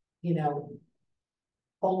 you know,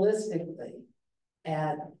 holistically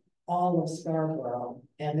at all of Scarborough,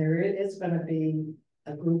 and there is going to be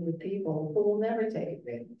a group of people who will never take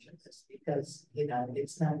advantage of this because, you know,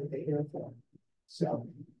 it's not what they're here for. So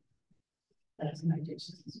that's my 2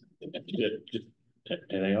 cents.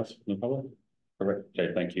 Anything else from the public? Correct.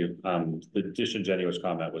 Okay, thank you. The disingenuous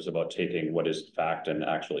comment was about taking what is fact and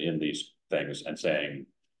actually in these things and saying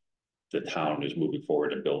the town is moving forward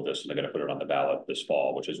to build this and they're going to put it on the ballot this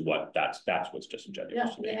fall, which is what that's what's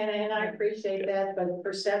disingenuous. Yeah, and I appreciate that, but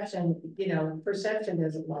perception, you know, perception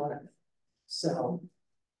is a lot of it. So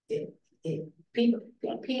people.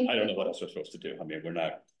 I don't know what else we're supposed to do. I mean, we're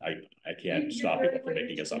not. I can't stop people from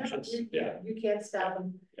making assumptions. Yeah, you can't stop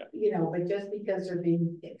them. Yeah. You know, but just because they're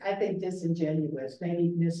being, I think disingenuous,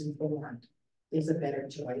 maybe misinformed, is a better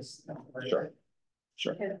choice. Sure.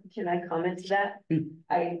 Sure. Can I comment to that?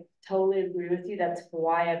 I totally agree with you. That's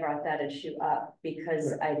why I brought that issue up,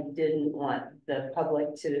 because I didn't want the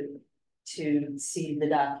public to see the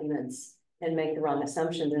documents and make the wrong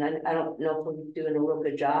assumptions. And I don't know if we're doing a real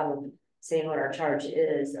good job of saying what our charge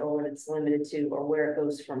is or what it's limited to or where it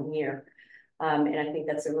goes from here. And I think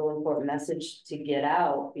that's a real important message to get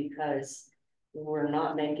out, because we're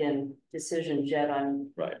not making decisions yet on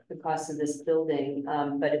the cost of this building.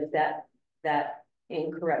 But if that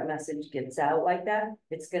incorrect message gets out like that,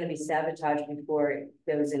 it's going to be sabotaged before it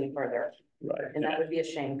goes any further. Right. And that would be a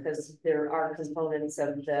shame, because there are components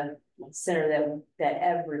of the center that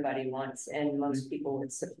everybody wants and most people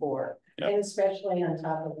would support. And especially on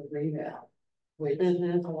top of the revale, which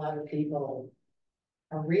a lot of people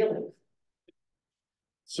are really.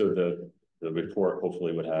 So the report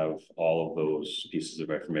hopefully would have all of those pieces of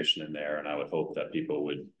information in there, and I would hope that people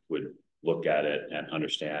would look at it and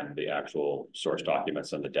understand the actual source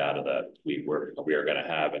documents and the data that we are going to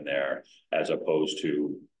have in there, as opposed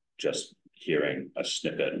to just hearing a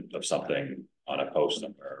snippet of something on a post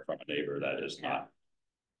somewhere from a neighbor that is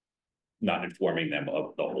not informing them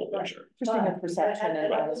of the whole picture. Just a perception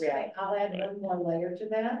and I'll add one more layer to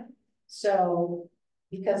that. So,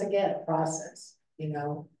 because again, process, you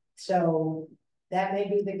know, so that may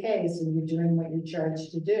be the case and you're doing what you're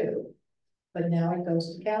charged to do, but now it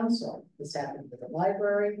goes to council. This happened with the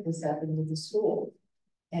library, this happened with the school,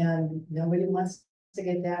 and nobody wants to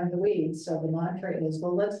get down to the weeds. So the mantra is,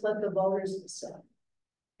 well, let's let the voters decide.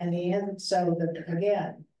 And the end, so that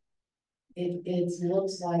again, it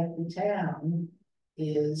looks like the town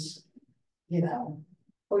is, you know,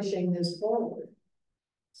 pushing this forward.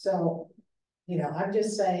 So, you know, I'm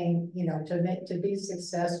just saying, you know, to be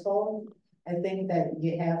successful, I think that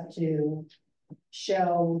you have to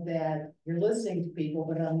show that you're listening to people,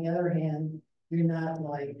 but on the other hand, you're not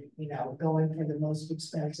like, you know, going for the most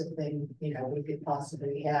expensive thing, you know, we could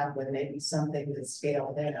possibly have, when maybe something that's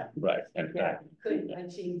scaled down. Right. And couldn't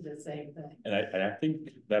achieve the same thing. And I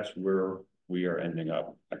think that's where we are ending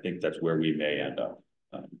up. I think that's where we may end up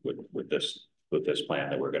with this plan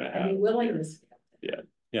that we're going to have. Are you willing to?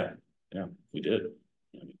 Yeah, we did.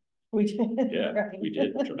 We did. Yeah, right. we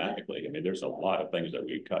did dramatically. I mean, there's a lot of things that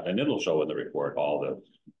we cut, and it'll show in the report all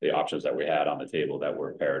the options that we had on the table that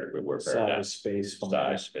were pared down. Space,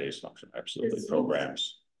 function, absolutely.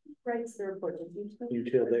 Programs. Writes the report.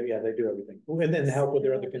 Utility, yeah, they do everything, and then help with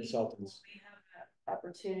their other consultants. We have an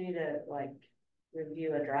opportunity to like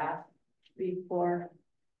review a draft before.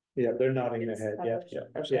 Yeah, they're nodding their head. Yeah,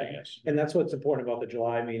 absolutely. Yes. And that's what's important about the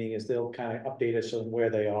July meeting, is they'll kind of update us on where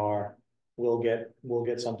they are. We'll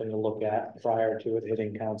get something to look at prior to it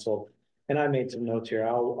hitting council. And I made some notes here.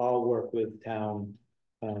 I'll work with town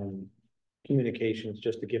communications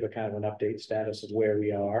just to give a kind of an update status of where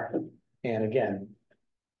we are. And again,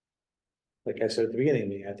 like I said at the beginning of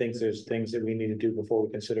the meeting, I think there's things that we need to do before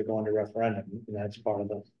we consider going to referendum. And that's part of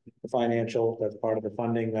the financial, that's part of the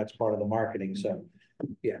funding, that's part of the marketing. So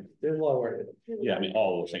yeah, there's a lot of work. Yeah, I mean,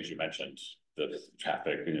 all those things you mentioned, the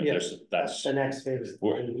traffic, you know, that's the next phase.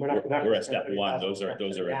 We're at step one. Those are in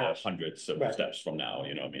the hundreds of steps from now.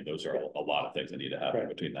 You know, I mean, those are a lot of things that need to happen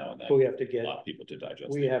between now and then. We have to get a lot of people to digest.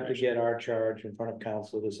 We have to get our charge in front of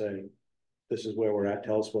council to say, this is where we're at.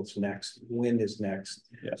 Tell us what's next. When is next?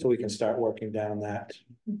 Yeah. So we can start working down that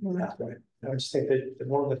pathway. I just think that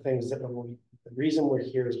one of the things that the reason we're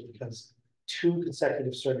here is because 2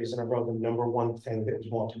 consecutive surveys in a row, the number one thing that was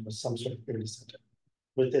wanted was some sort of community center.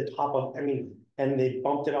 With the top of, I mean, and they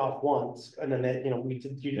bumped it off once, and then they, you know, you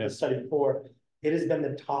did the study before. It has been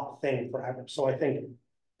the top thing forever. So I think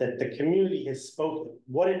that the community has spoken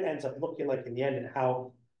what it ends up looking like in the end, and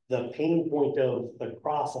how the pain point of the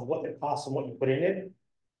cross and what it costs and what you put in it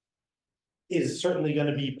is certainly going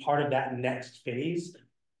to be part of that next phase.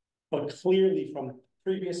 But clearly from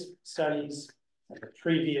previous studies,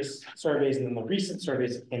 previous surveys, and then the recent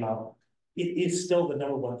surveys that came out, it is still the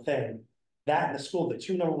number one thing. That and the school, the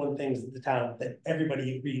 2 number one things in the town that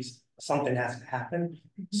everybody agrees something has to happen.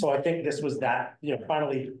 So I think this was that, you know,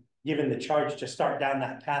 finally given the charge to start down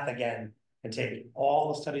that path again and take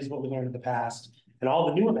all the studies, what we learned in the past, and all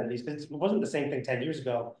the new amenities, because it wasn't the same thing 10 years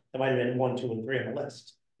ago. There might have been 1, 2, and 3 on the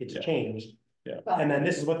list. It's changed. Yeah. And then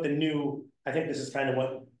this is what the new, I think this is kind of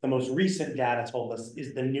what the most recent data told us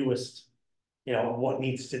is the newest, you know, what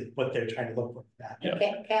they're trying to look for that.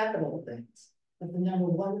 Capital things, but the number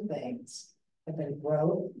one things have been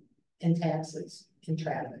growth and taxes and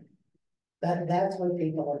traffic. That's what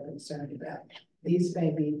people are concerned about. These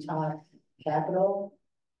may be top capital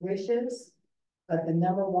wishes, but the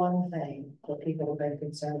number one thing that people have been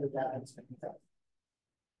concerned about is growth.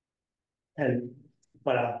 And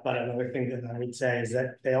but another thing that I would say is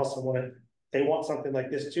that they also want something like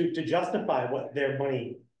this to justify what their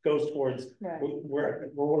money goes towards. Right. We're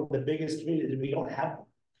one of the biggest communities. We don't have one.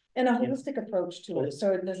 And a holistic approach to it,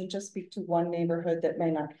 so it doesn't just speak to one neighborhood that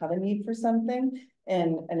may not have a need for something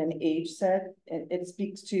and an age set. It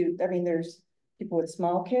speaks to, I mean, there's people with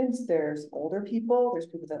small kids, there's older people, there's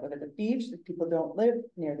people that live at the beach, there's people who don't live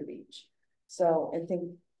near the beach. So I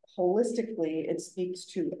think holistically, it speaks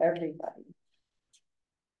to everybody.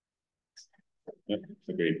 Yep,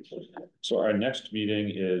 agreed. So our next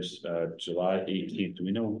meeting is July 18th. Do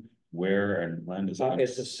we know where and when is that?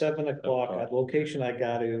 It's a 7 o'clock location. I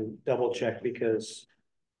got to double check because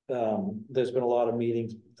there's been a lot of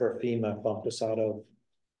meetings for FEMA bumped us out of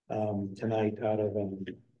tonight out of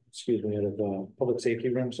excuse me, out of public safety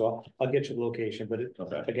room. So I'll get you the location, but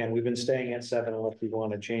again, we've been staying at 7 unless we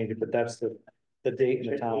want to change it, but that's the date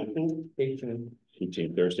and the time.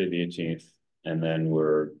 18th, Thursday the 18th. And then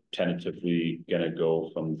we're tentatively gonna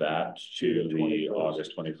go from that to the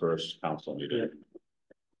August 21st council meeting.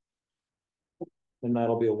 And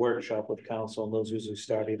that'll be a workshop with council, and those usually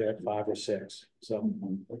start either at 5 or 6. So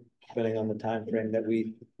depending on the time frame that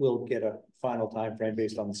we will get a final time frame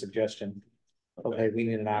based on the suggestion. Okay, we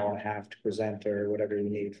need an hour and a half to present or whatever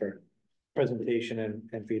you need for presentation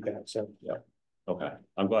and feedback. So yeah. Okay.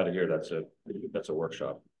 I'm glad to hear that's a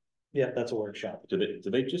workshop. Yeah, that's a workshop. Do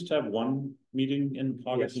they just have one meeting in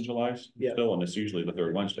August and July still? And it's usually the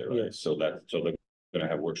third Wednesday, right? Yes. So they're gonna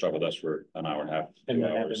have workshop with us for an hour and a half, 2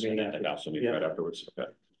 hours, and then the council meeting right afterwards. Okay.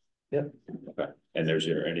 Yep. Okay. And is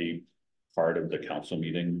there any part of the council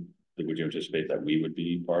meeting that would you anticipate that we would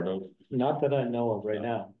be part of? Not that I know of right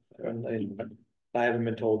now. I haven't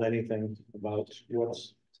been told anything about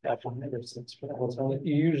what's happening ever since.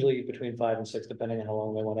 Usually between 5 and 6, depending on how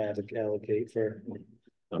long they want to allocate for. Okay.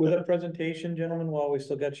 With a presentation, gentlemen, while we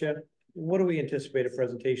still got you, what do we anticipate a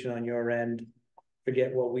presentation on your end?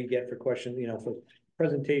 Forget what we get for question, for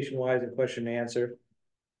presentation wise and question and answer.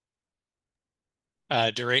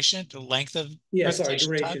 Duration, the length of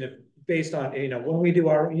duration. If, based on, when we do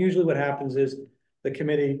usually what happens is the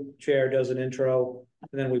committee chair does an intro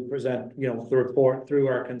and then we present, the report through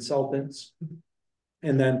our consultants.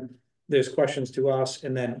 And then there's questions to us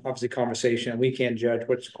and then obviously conversation. We can't judge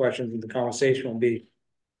which questions the conversation will be.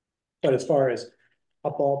 But as far as a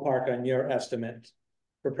ballpark on your estimate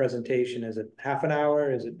for presentation, is it half an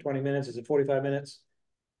hour? Is it 20 minutes? Is it 45 minutes?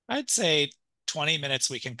 I'd say 20 minutes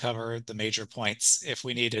we can cover the major points. If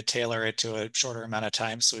we need to tailor it to a shorter amount of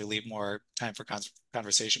time so we leave more time for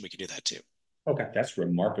conversation, we can do that too. Okay. That's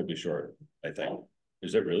remarkably short, I think.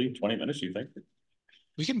 Is it really 20 minutes, you think?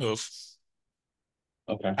 We can move.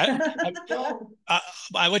 Okay.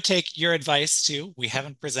 I would take your advice too. We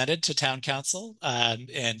haven't presented to town council.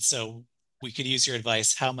 And so we could use your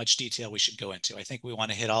advice, how much detail we should go into. I think we want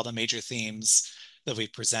to hit all the major themes that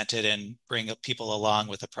we've presented and bring people along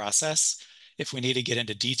with the process. If we need to get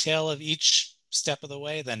into detail of each step of the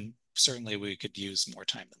way, then certainly we could use more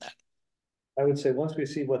time than that. I would say once we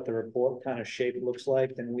see what the report kind of shape looks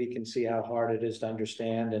like, then we can see how hard it is to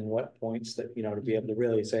understand and what points that, to be able to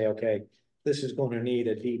really say, okay, this is going to need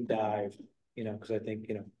a deep dive, because I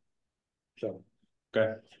think, so.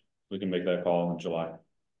 Okay, we can make that call in July.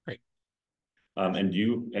 Great. And do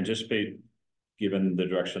you anticipate, given the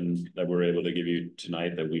direction that we're able to give you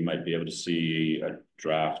tonight, that we might be able to see a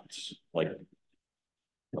draft, like,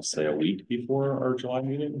 let's say a week before our July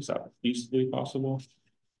meeting? Is that easily possible?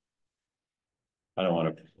 I don't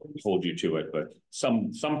want to hold you to it, but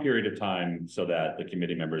some period of time so that the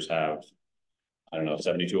committee members have, I don't know,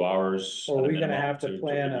 72 hours. Or are we gonna have to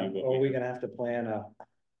plan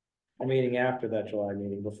a meeting after that July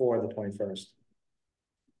meeting before the 21st?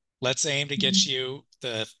 Let's aim to get you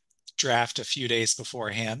the draft a few days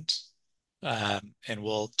beforehand. And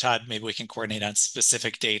Todd, maybe we can coordinate on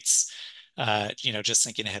specific dates. Just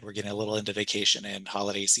thinking ahead, we're getting a little into vacation and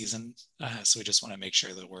holiday season. So we just want to make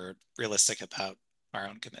sure that we're realistic about our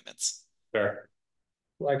own commitments. Fair.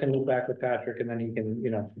 Well, I can look back with Patrick and then he can,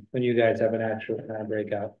 when you guys have an actual kind of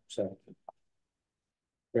breakout. So.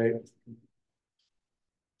 Great.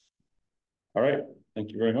 All right.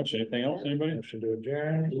 Thank you very much. Anything else? Anybody? Motion to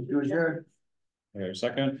adjourn.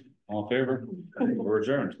 Second. All in favor? We're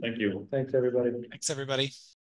adjourned. Thank you. Thanks, everybody. Thanks, everybody.